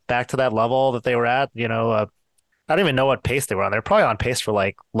 can they get back to that level that they were at? I don't even know what pace they were on. They're probably on pace for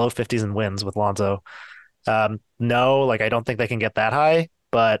like low 50s in wins with Lonzo. No, like I don't think they can get that high,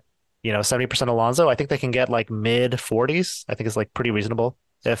 but 70% Alonzo, I think they can get like mid 40s. I think it's like pretty reasonable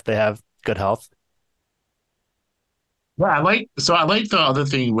if they have good health. Yeah, I like the other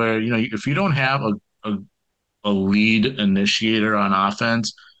thing where, if you don't have a lead initiator on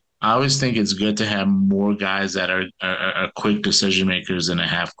offense, I always think it's good to have more guys that are quick decision makers in a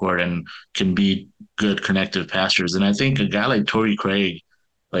half court and can be good connective passers. And I think a guy like Torrey Craig,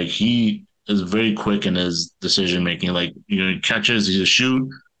 like he is very quick in his decision making. Like, he catches, he's a shoot,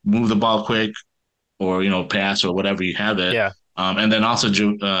 move the ball quick, or pass or whatever you have it. Yeah. And then also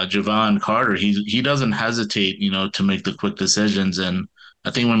Javon Carter, he doesn't hesitate, to make the quick decisions. And I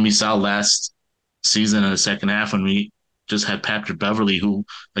think when we saw last season in the second half, when we just had Patrick Beverley, who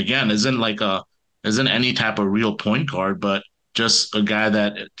again isn't any type of real point guard, but just a guy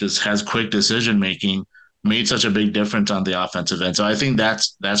that just has quick decision making, made such a big difference on the offensive end. So I think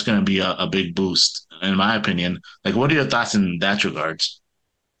that's going to be a big boost, in my opinion. Like, what are your thoughts in that regards?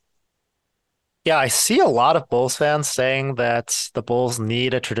 Yeah, I see a lot of Bulls fans saying that the Bulls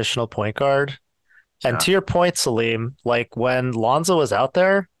need a traditional point guard. And to your point, Salim, like when Lonzo was out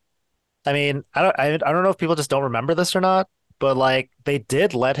there, I mean, I don't know if people just don't remember this or not, but like they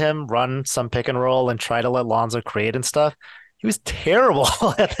did let him run some pick and roll and try to let Lonzo create and stuff. He was terrible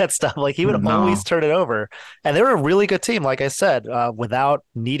at that stuff. Like he would always turn it over. And they were a really good team, like I said, without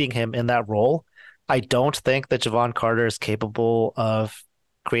needing him in that role. I don't think that Javon Carter is capable of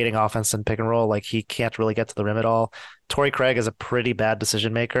creating offense and pick and roll. Like he can't really get to the rim at all. Torrey Craig is a pretty bad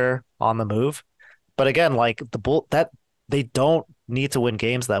decision maker on the move. But again, like they don't need to win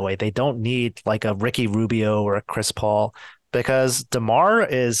games that way. They don't need like a Ricky Rubio or a Chris Paul, because DeMar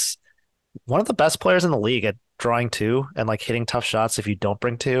is one of the best players in the league at drawing two and like hitting tough shots if you don't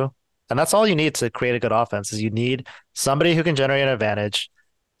bring two. And that's all you need to create a good offense is you need somebody who can generate an advantage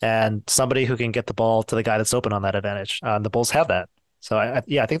and somebody who can get the ball to the guy that's open on that advantage. The Bulls have that. So I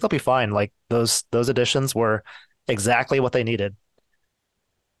think they'll be fine. Like those additions were exactly what they needed.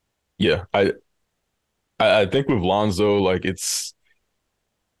 Yeah, I think with Lonzo, like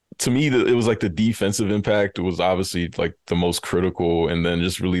to me, it was like the defensive impact was obviously like the most critical, and then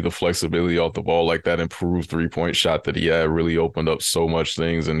just really the flexibility off the ball, like that improved 3-point shot that he had really opened up so much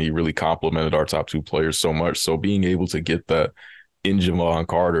things, and he really complimented our top 2 players so much. So being able to get that in Javon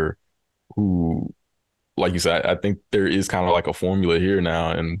Carter, who, like you said, I think there is kind of like a formula here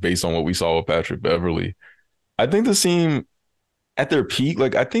now, and based on what we saw with Patrick Beverley, I think the team at their peak,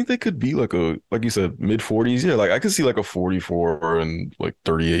 like I think they could be like you said, mid 40s. Yeah, like I could see like a 44 and like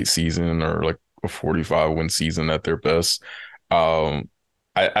 38 season, or like a 45 win season at their best.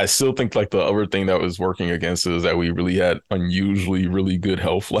 I still think like the other thing that was working against it is that we really had unusually really good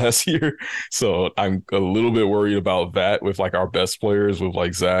health last year. So I'm a little bit worried about that with like our best players, with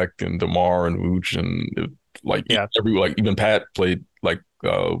like Zach and DeMar and Vooch, and like even Pat played like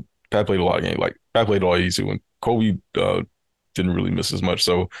Pat played a lot of games. Like Pat played all 82, and Kobe didn't really miss as much.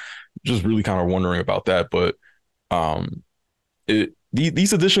 So just really kind of wondering about that. But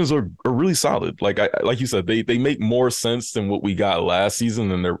these additions are really solid. Like like you said, they make more sense than what we got last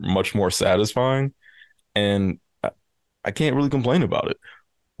season, and they're much more satisfying. And I can't really complain about it.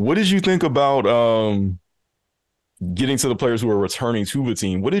 What did you think about getting to the players who are returning to the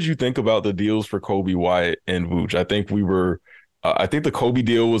team? What did you think about the deals for Kobe, Wyatt, and Vooch? I think I think the Kobe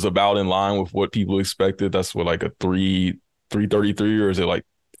deal was about in line with what people expected. That's what, like a 333, or is it like,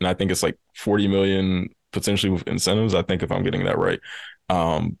 and I think it's like 40 million potentially with incentives. I think if I'm getting that right.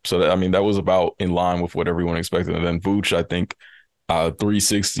 So that, I mean, that was about in line with what everyone expected. And then Vooch, I think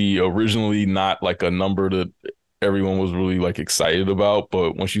 360 originally, not like a number that everyone was really like excited about,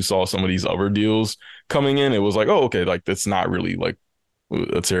 but once you saw some of these other deals coming in, it was like, oh, okay, like that's not really like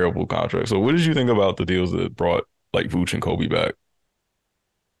a terrible contract. So what did you think about the deals that brought like Vooch and Kobe back?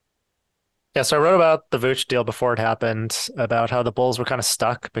 Yeah, so I wrote about the Vooch deal before it happened, about how the Bulls were kind of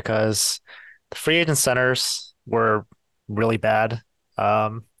stuck because the free agent centers were really bad.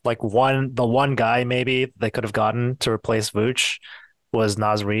 Like the one guy maybe they could have gotten to replace Vooch was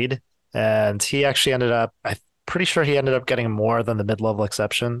Naz Reid, and he actually ended up, I'm pretty sure he ended up getting more than the mid-level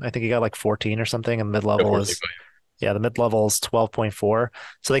exception. I think he got like 14 or something, and mid-level is, yeah, the mid-level is 12.4.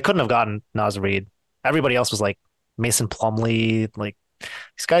 So they couldn't have gotten Naz Reid. Everybody else was like Mason Plumlee, like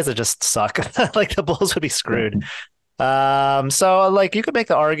these guys that just suck. Like the Bulls would be screwed. So like you could make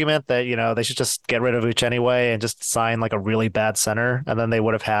the argument that, you know, they should just get rid of Vooch anyway and just sign like a really bad center, and then they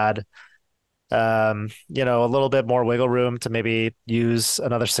would have had you know, a little bit more wiggle room to maybe use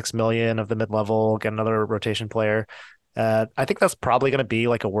another 6 million of the mid-level, get another rotation player. I think that's probably going to be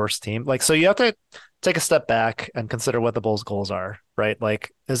like a worse team. Like, so you have to take a step back and consider what the Bulls' goals are, right?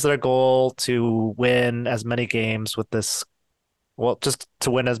 Like, is there a goal to win as many games with this? Well, just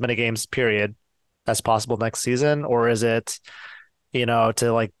to win as many games, period, as possible next season, or is it, you know,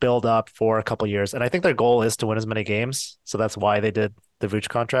 to like build up for a couple years? And I think their goal is to win as many games, so that's why they did the Vooch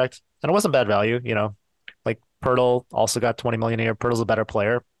contract, and it wasn't bad value, you know. Like Pirtle also got 20 million a year. Pirtle's a better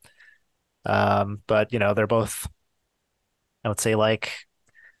player, but you know they're both, I would say, like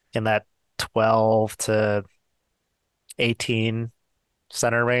in that 12 to 18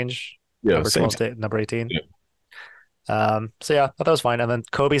 center range. Yeah, number 12 to number 18. Yeah. So yeah, I thought that was fine. And then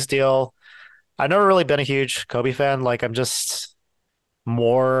Kobe's deal, I've never really been a huge Kobe fan. Like I'm just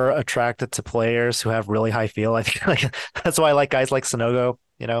more attracted to players who have really high feel. I think like that's why I like guys like Sanogo,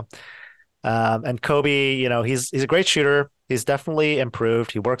 you know. And Kobe, you know, he's a great shooter. He's definitely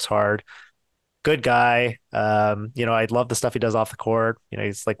improved. He works hard. Good guy. You know, I love the stuff he does off the court. You know,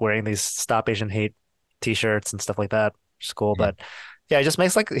 he's like wearing these Stop Asian Hate t-shirts and stuff like that, which is cool. But yeah,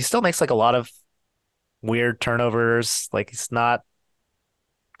 he still makes like a lot of weird turnovers. Like he's not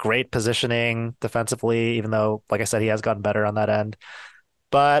great positioning defensively, even though, like I said, he has gotten better on that end.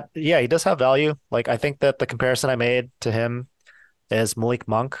 But yeah, he does have value. Like I think that the comparison I made to him is Malik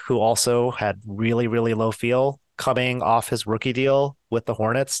Monk, who also had really, really low feel coming off his rookie deal with the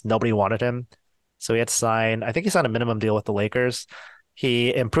Hornets. Nobody wanted him. So he had to sign, I think he signed a minimum deal with the Lakers.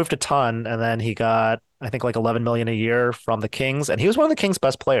 He improved a ton, and then he got, I think, like 11 million a year from the Kings, and he was one of the Kings'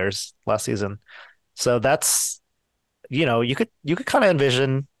 best players last season. So that's, you know, you could kind of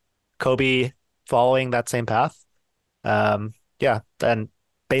envision Kobe following that same path. Yeah, and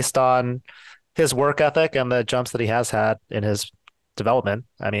based on his work ethic and the jumps that he has had in his development,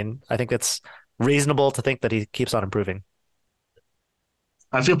 I mean, I think it's reasonable to think that he keeps on improving.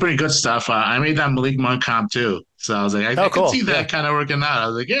 I feel pretty good stuff. I made that Malik Monk comp too, so I was like, I could see that kind of working out. I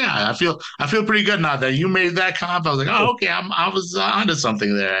was like, yeah, I feel pretty good now that you made that comp. I was like, oh, okay, I was onto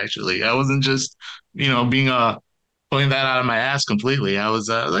something there. Actually, I wasn't just, you know, pulling that out of my ass completely. I was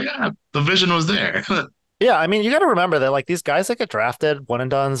like, the vision was there. Yeah, I mean, you got to remember that like these guys that get drafted one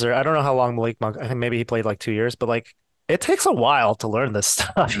and dones, or I don't know how long Malik Monk. I think maybe he played like 2 years, but like it takes a while to learn this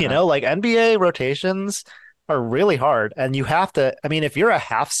stuff. You know, like NBA rotations are really hard, and you have to. I mean, if you're a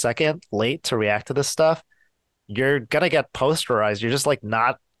half second late to react to this stuff, you're gonna get posterized. You're just like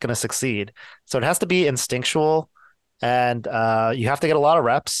not gonna succeed. So it has to be instinctual, and you have to get a lot of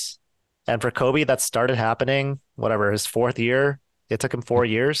reps. And for Kobe, that started happening, whatever, his fourth year. It took him 4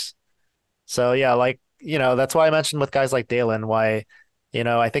 years. So yeah, like, you know, that's why I mentioned with guys like Dalen, why, you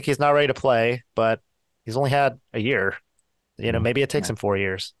know, I think he's not ready to play, but he's only had a year. You know, maybe it takes him 4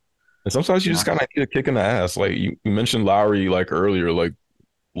 years. And sometimes you just kind of need a kick in the ass. Like you mentioned Lowry like earlier, like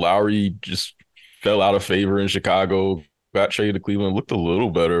Lowry just fell out of favor in Chicago, got traded to Cleveland, looked a little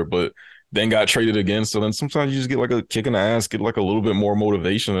better, but then got traded again. So then sometimes you just get like a kick in the ass, get like a little bit more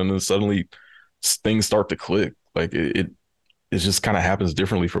motivation, and then suddenly things start to click. Like it just kind of happens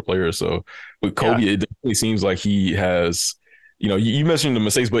differently for players. So with Kobe, it definitely seems like he has, you mentioned the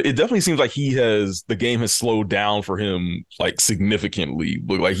mistakes, but it definitely seems like the game has slowed down for him like significantly.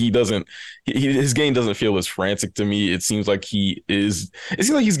 Like his game doesn't feel as frantic to me. It seems like he is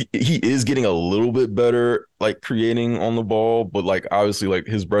getting a little bit better, like creating on the ball, but like obviously like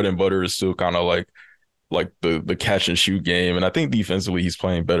his bread and butter is still kind of like the catch and shoot game. And I think defensively he's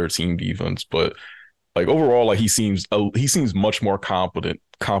playing better team defense, but like overall, like he seems much more competent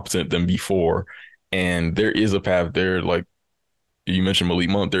than before. And there is a path there, like you mentioned Malik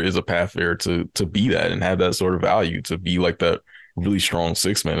Monk, there is a path there to be that and have that sort of value, to be like that really strong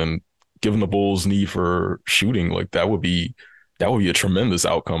six man. And given the Bulls' need for shooting, like that would be a tremendous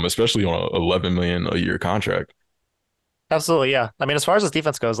outcome, especially on a $11 million a year contract. Absolutely, yeah. I mean, as far as his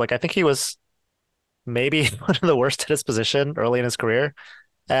defense goes, like I think he was maybe one of the worst at his position early in his career.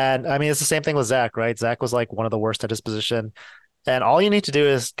 And I mean, it's the same thing with Zach, right? Zach was like one of the worst at his position. And all you need to do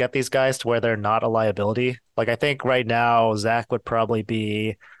is get these guys to where they're not a liability. Like I think right now, Zach would probably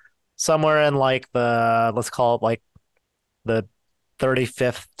be somewhere in like let's call it like the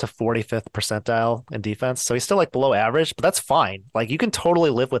 35th to 45th percentile in defense. So he's still like below average, but that's fine. Like you can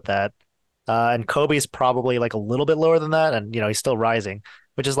totally live with that. And Kobe's probably like a little bit lower than that. And, he's still rising,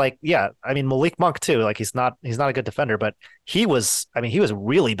 which is like, yeah, I mean, Malik Monk too. Like he's not a good defender, but he was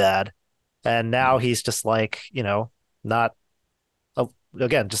really bad. And now he's just like, not,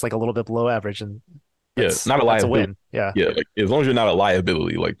 again, just like a little bit below average. And not a liability. That's a win. Yeah. Yeah. Like, as long as you're not a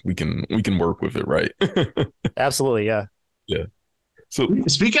liability, like we can work with it. Right. Absolutely. Yeah. Yeah. So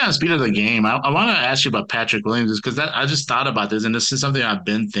speaking of speed of the game, I want to ask you about Patrick Williams, because I just thought about this, and this is something I've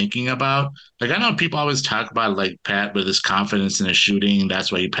been thinking about. Like I know people always talk about like Pat with his confidence in his shooting,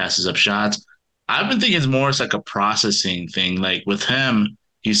 that's why he passes up shots. I've been thinking it's like a processing thing. Like with him,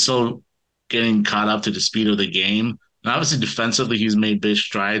 he's so getting caught up to the speed of the game. And obviously defensively, he's made big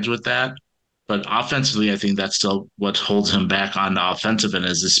strides with that. But offensively, I think that's still what holds him back on the offensive end,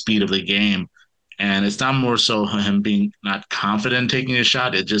 is the speed of the game. And it's not more so him being not confident taking a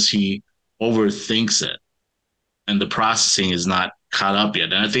shot. It just he overthinks it. And the processing is not caught up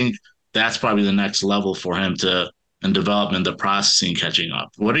yet. And I think that's probably the next level for him in development, the processing catching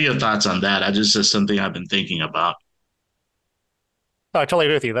up. What are your thoughts on that? Just something I've been thinking about. Oh, I totally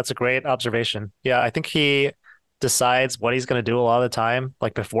agree with you. That's a great observation. Yeah, I think he decides what he's going to do a lot of the time,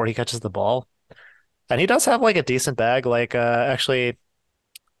 like before he catches the ball. And he does have like a decent bag. Like actually,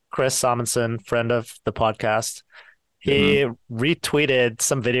 Chris Simonson, friend of the podcast, he retweeted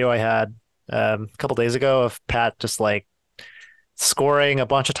some video I had a couple days ago of Pat just like scoring a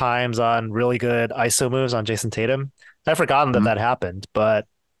bunch of times on really good ISO moves on Jason Tatum. I've forgotten that happened, but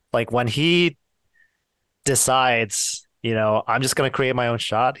like when he decides, I'm just going to create my own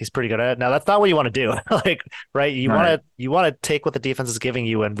shot, he's pretty good at it. Now that's not what you want to do. Like, right. You want to take what the defense is giving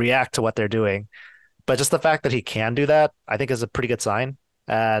you and react to what they're doing. But just the fact that he can do that, I think is a pretty good sign.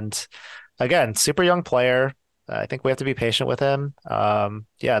 And again, super young player. I think we have to be patient with him.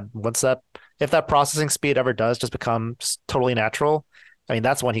 If that processing speed ever does just become totally natural, I mean,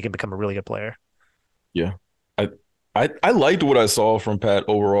 that's when he can become a really good player. Yeah. I liked what I saw from Pat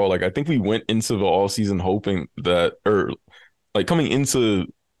overall. Like, I think we went into the offseason hoping that, or like coming into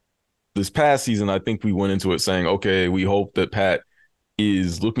this past season, I think we went into it saying, okay, we hope that Pat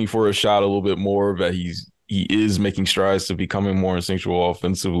is looking for a shot a little bit more, that he is making strides to becoming more instinctual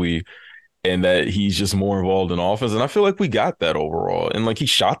offensively, and that he's just more involved in offense. And I feel like we got that overall. And like he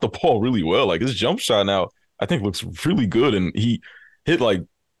shot the ball really well. Like his jump shot now, I think looks really good. And he hit like,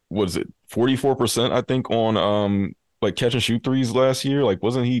 what is it, 44%, I think, on like catch and shoot threes last year. Like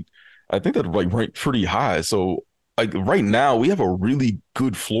wasn't he, I think that like ranked pretty high. So like right now we have a really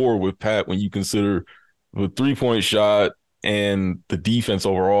good floor with Pat when you consider the 3-point shot and the defense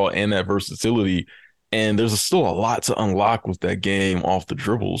overall and that versatility. And there's still a lot to unlock with that game off the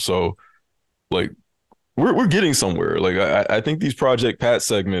dribble. So like we're getting somewhere. Like I think these Project Pat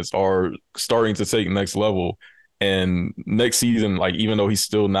segments are starting to take next level. And next season, like even though he's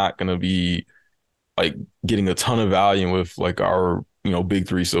still not going to be like getting a ton of value with like our big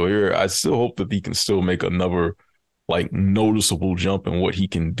three still here, I still hope that he can still make another like noticeable jump in what he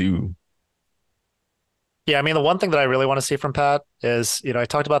can do. Yeah, I mean, the one thing that I really want to see from Pat is, I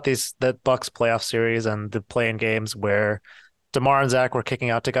talked about that Bucks playoff series and the play-in games where DeMar and Zach were kicking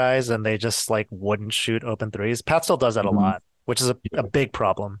out to guys and they just like wouldn't shoot open threes. Pat still does that a lot, which is a big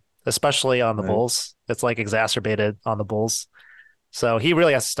problem, especially on the Bulls. It's like exacerbated on the Bulls. So he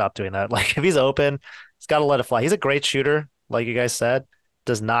really has to stop doing that. Like if he's open, he's got to let it fly. He's a great shooter, like you guys said,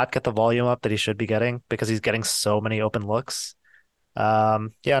 does not get the volume up that he should be getting because he's getting so many open looks.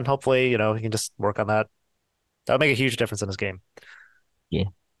 And hopefully, he can just work on that. That would make a huge difference in his game. Yeah.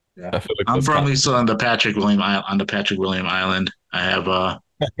 Yeah. I'm firmly still on the Patrick William Island. I have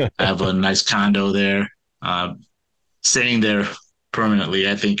a nice condo there. Staying there permanently.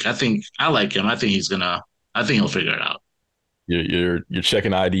 I think I like him. I think he'll figure it out. You're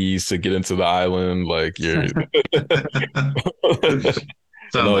checking IDs to get into the island, like you're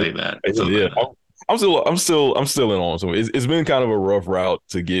something like that. Yeah, I'm still in on. So it's been kind of a rough route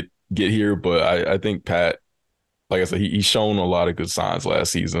to get here, but I think Pat, like I said, he's shown a lot of good signs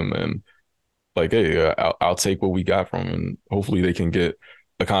last season, and like, hey, I'll take what we got from him, and hopefully they can get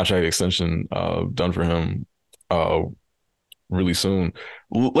a contract extension done for him really soon.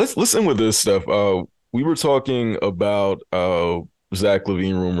 Let's end with this stuff. We were talking about Zach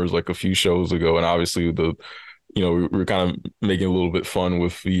LaVine rumors like a few shows ago, and obviously we were kind of making a little bit fun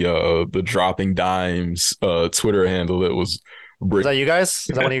with the dropping dimes Twitter handle that was. Is that you guys?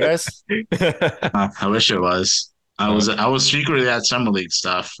 Is that one of you guys? I wish it was. I was secretly at Summer League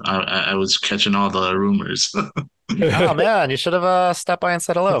stuff. I was catching all the rumors. Oh man, you should have stepped by and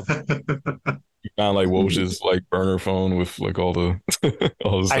said hello. You found like Woj's like burner phone with like all the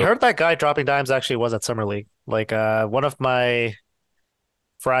I heard that guy dropping dimes actually was at Summer League. Like one of my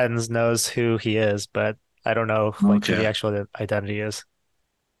friends knows who he is, but I don't know who the actual identity is.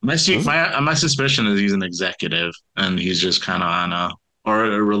 My suspicion is he's an executive and he's just kind of on or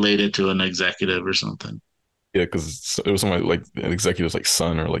related to an executive or something. Yeah, because it was somebody like an executive's like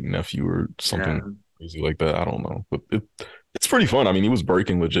son or like nephew or something crazy like that. I don't know, but it's pretty fun. I mean, he was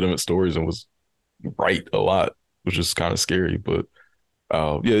breaking legitimate stories and was right a lot, which is kind of scary. But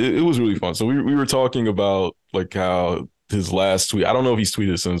it was really fun. So we were talking about like how his last tweet. I don't know if he's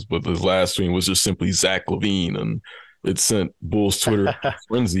tweeted since, but his last tweet was just simply Zach LaVine, and it sent Bulls Twitter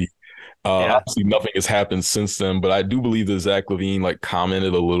frenzy. Obviously, nothing has happened since then, but I do believe that Zach LaVine like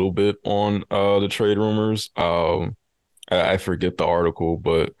commented a little bit on the trade rumors. I forget the article,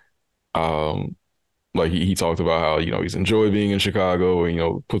 but like he talked about how he's enjoyed being in Chicago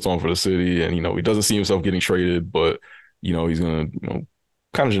and puts on for the city, and he doesn't see himself getting traded, but he's gonna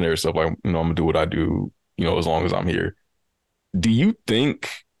kind of generic stuff like I'm gonna do what I do as long as I'm here. Do you think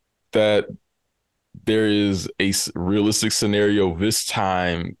that there is a realistic scenario this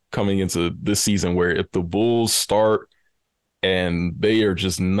time coming into this season where if the Bulls start and they are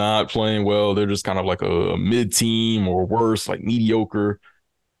just not playing well, they're just kind of like a mid team or worse, like mediocre,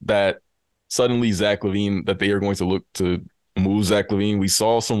 that suddenly Zach LaVine, that they are going to look to move Zach LaVine? We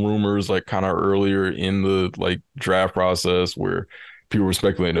saw some rumors like kind of earlier in the like draft process where people were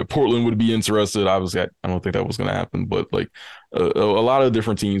speculating that Portland would be interested. Obviously, I don't think that was going to happen, but like a lot of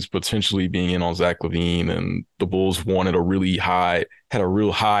different teams potentially being in on Zach LaVine, and the Bulls had a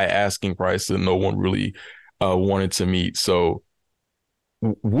real high asking price that no one really wanted to meet. So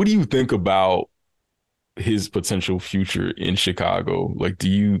what do you think about his potential future in Chicago? Like, do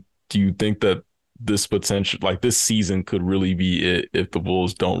you think that this potential, like this season could really be it if the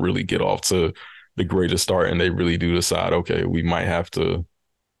Bulls don't really get off to the greatest start and they really do decide, okay, we might have to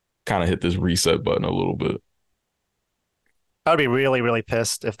kind of hit this reset button a little bit? I would be really, really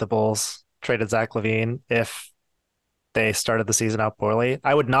pissed if the Bulls traded Zach LaVine if they started the season out poorly.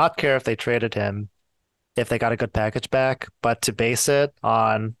 I would not care if they traded him if they got a good package back, but to base it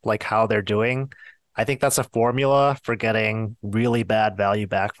on like how they're doing, I think that's a formula for getting really bad value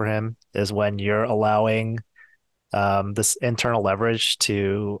back for him, is when you're allowing this internal leverage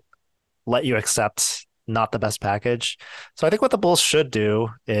to let you accept not the best package. So I think what the Bulls should do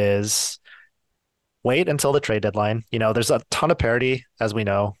is wait until the trade deadline. There's a ton of parity, as we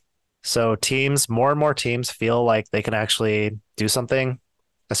know. So more and more teams feel like they can actually do something,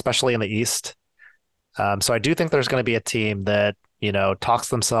 especially in the East. So I do think there's going to be a team that, talks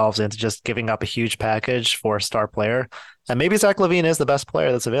themselves into just giving up a huge package for a star player. And maybe Zach LaVine is the best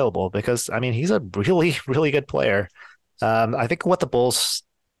player that's available because, I mean, he's a really, really good player. I think what the Bulls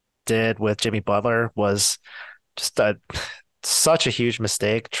did with Jimmy Butler was just such a huge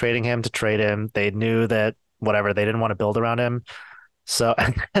mistake, trading him to trade him. They knew that they didn't want to build around him. So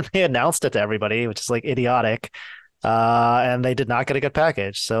and they announced it to everybody, which is like idiotic. And they did not get a good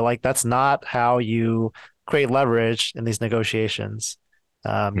package. So like, that's not how you create leverage in these negotiations.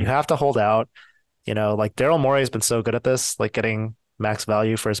 You have to hold out, like Daryl Morey has been so good at this, like getting max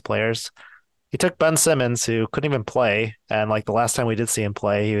value for his players. He took Ben Simmons, who couldn't even play, and like the last time we did see him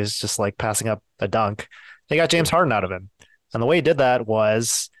play, he was just like passing up a dunk. He got James Harden out of him. And the way he did that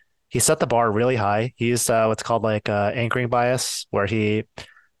was he set the bar really high. He used what's called like anchoring bias, where he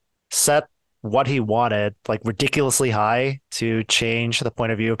set what he wanted like ridiculously high to change the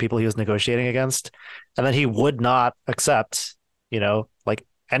point of view of people he was negotiating against. And then he would not accept, like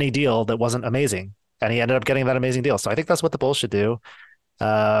any deal that wasn't amazing. and he ended up getting that amazing deal. So I think that's what the Bulls should do.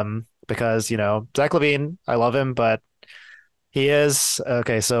 Because, Zach LaVine, I love him, but he is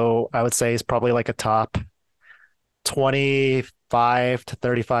okay. So I would say he's probably like a top 25 to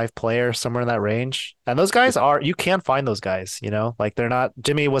 35 player, somewhere in that range. And those guys you can't find those guys, like they're not,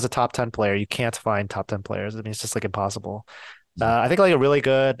 Jimmy was a top 10 player. You can't find top 10 players. I mean, it's just like impossible. I think like a really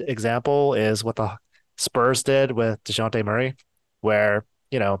good example is what the Spurs did with DeJounte Murray, where,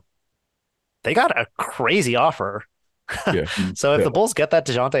 they got a crazy offer. Yeah. So if the Bulls get that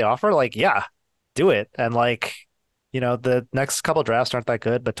DeJounte offer, like, yeah, do it. And like, the next couple drafts aren't that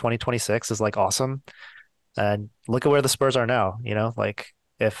good, but 2026 is like awesome. And look at where the Spurs are now, like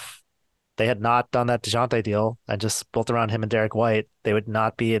if they had not done that DeJounte deal and just built around him and Derek White, they would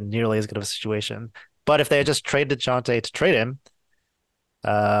not be in nearly as good of a situation. But if they had just traded DeJounte to trade him,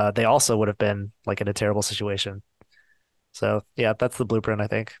 they also would have been like in a terrible situation. So yeah, that's the blueprint, I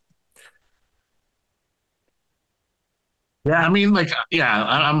think. Yeah, I mean, like, yeah,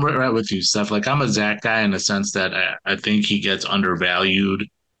 I'm right with you, Steph. Like, I'm a Zach guy in the sense that I think he gets undervalued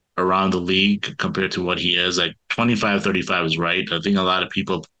around the league compared to what he is. Like, 25-35 is right. I think a lot of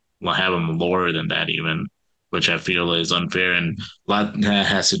people will have him lower than that, even, which I feel is unfair. And a lot of that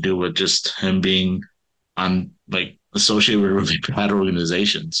has to do with just him being associated with really bad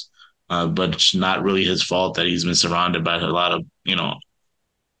organizations. But it's not really his fault that he's been surrounded by a lot of,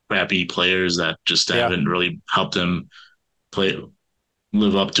 crappy players that just haven't really helped him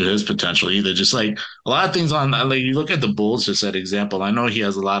live up to his potential either. Just like a lot of things like you look at the Bulls, just that example. I know he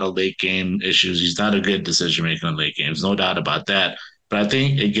has a lot of late game issues. He's not a good decision maker in late games, no doubt about that. But I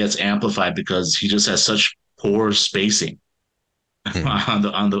think it gets amplified because he just has such poor spacing on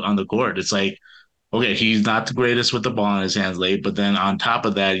the court. It's like, okay, he's not the greatest with the ball in his hands late, but then on top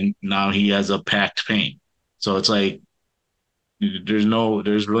of that, now he has a packed paint. So it's like there's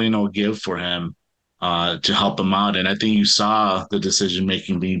really no give for him to help him out. And I think you saw the decision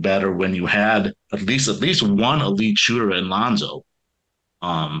making being better when you had at least one elite shooter in Lonzo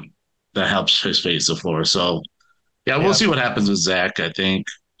that helps his face the floor. So yeah, we'll see what happens with Zach. I think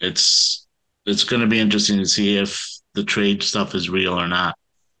it's going to be interesting to see if the trade stuff is real or not.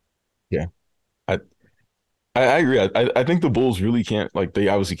 Yeah. I agree. I think the Bulls really can't, like, they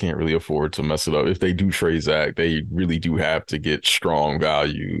obviously can't really afford to mess it up. If they do trade Zach, they really do have to get strong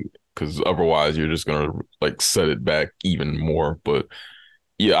value, because otherwise you're just going to like set it back even more. But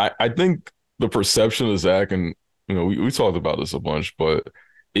yeah, I think the perception of Zach, and we talked about this a bunch, but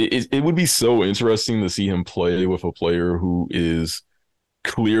it would be so interesting to see him play with a player who is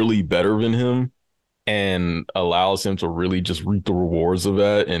clearly better than him and allows him to really just reap the rewards of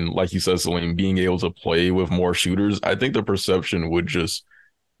that. And like you said, Salim, being able to play with more shooters, I think the perception would just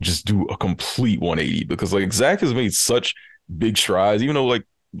do a complete 180, because like Zach has made such big strides, even though like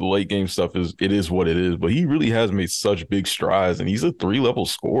the late game stuff is what it is, but he really has made such big strides, and he's a 3-level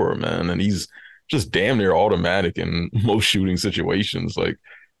scorer, man. And he's just damn near automatic in most shooting situations. Like,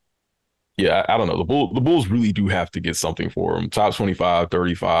 yeah, I don't know. The Bulls really do have to get something for him. Top 25,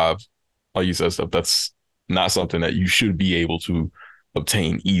 35, like you said, stuff. That's not something that you should be able to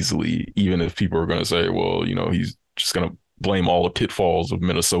obtain easily, even if people are going to say, well, he's just going to blame all the pitfalls of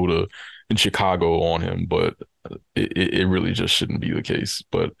Minnesota and Chicago on him. But it really just shouldn't be the case.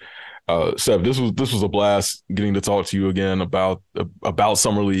 But Seb, this was a blast getting to talk to you again about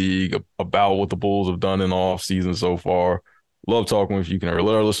Summer League, about what the Bulls have done in the offseason so far. Love talking with you. You can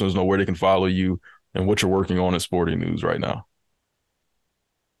let our listeners know where they can follow you and what you're working on at Sporting News right now.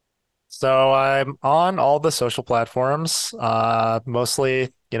 So I'm on all the social platforms.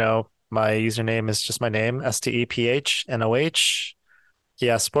 Mostly, my username is just my name, STEPHNOH.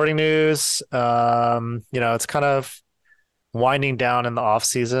 Yeah, Sporting News. It's kind of winding down in the off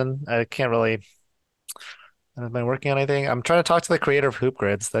season. I haven't been working on anything. I'm trying to talk to the creator of Hoop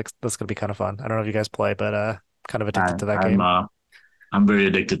Grids. That's gonna be kind of fun. I don't know if you guys play, but kind of addicted to that game. I'm very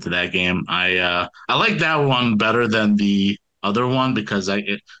addicted to that game. I like that one better than the other one because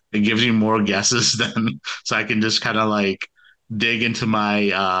it gives you more guesses so I can just kind of like dig into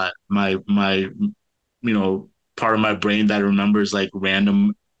my part of my brain that remembers like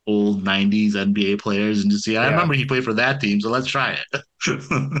random old 90s NBA players and just see, I remember he played for that team, so let's try it.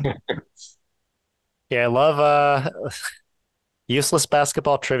 Yeah, I love useless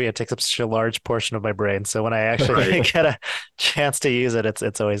basketball trivia. Takes up such a large portion of my brain. So when I actually get a chance to use it,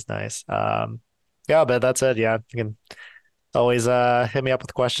 it's always nice. Yeah, but that's it. Yeah, you can always hit me up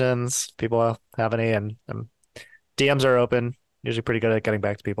with questions. People have any, and DMs are open. Usually pretty good at getting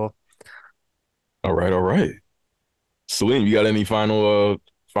back to people. All right. Salim, you got any final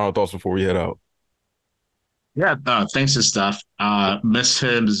thoughts before we head out? Yeah, thanks to Steph. Miss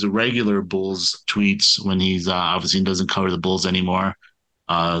his regular Bulls tweets when he's obviously doesn't cover the Bulls anymore.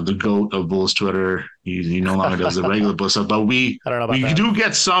 The GOAT of Bulls Twitter. He no longer does the regular Bulls stuff, but we do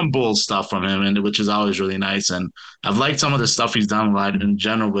get some Bulls stuff from him, and which is always really nice. And I've liked some of the stuff he's done in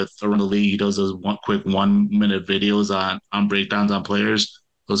general with around the league. He does those quick 1 minute videos on breakdowns on players.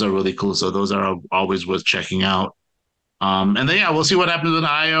 Those are really cool. So those are always worth checking out. And then we'll see what happens with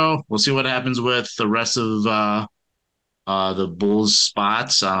Io. We'll see what happens with the rest of the Bulls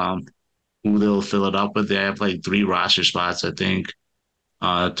spots. Who they'll fill it up with. They have like 3 roster spots, I think,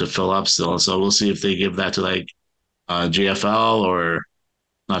 to fill up still. So we'll see if they give that to like GFL, or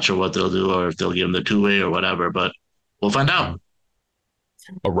not sure what they'll do, or if they'll give them the 2-way or whatever. But we'll find out.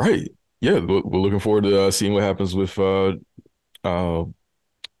 All right. Yeah, we're looking forward to seeing what happens with the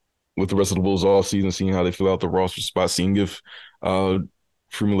rest of the Bulls all season, seeing how they fill out the roster spot, seeing if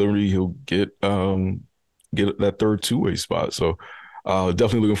Freeman-Liberty he'll get that third 2-way spot. So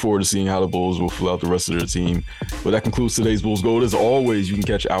definitely looking forward to seeing how the Bulls will fill out the rest of their team. But that concludes today's Bulls Gold. As always, you can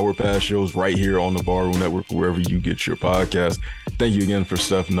catch our past shows right here on the Barroom Network, wherever you get your podcast. Thank you again for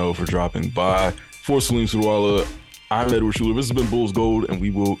Steph Noh for dropping by. For Salim Surwala, I'm Edward Schuler. This has been Bulls Gold, and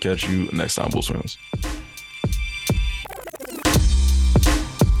we will catch you next time, Bulls fans.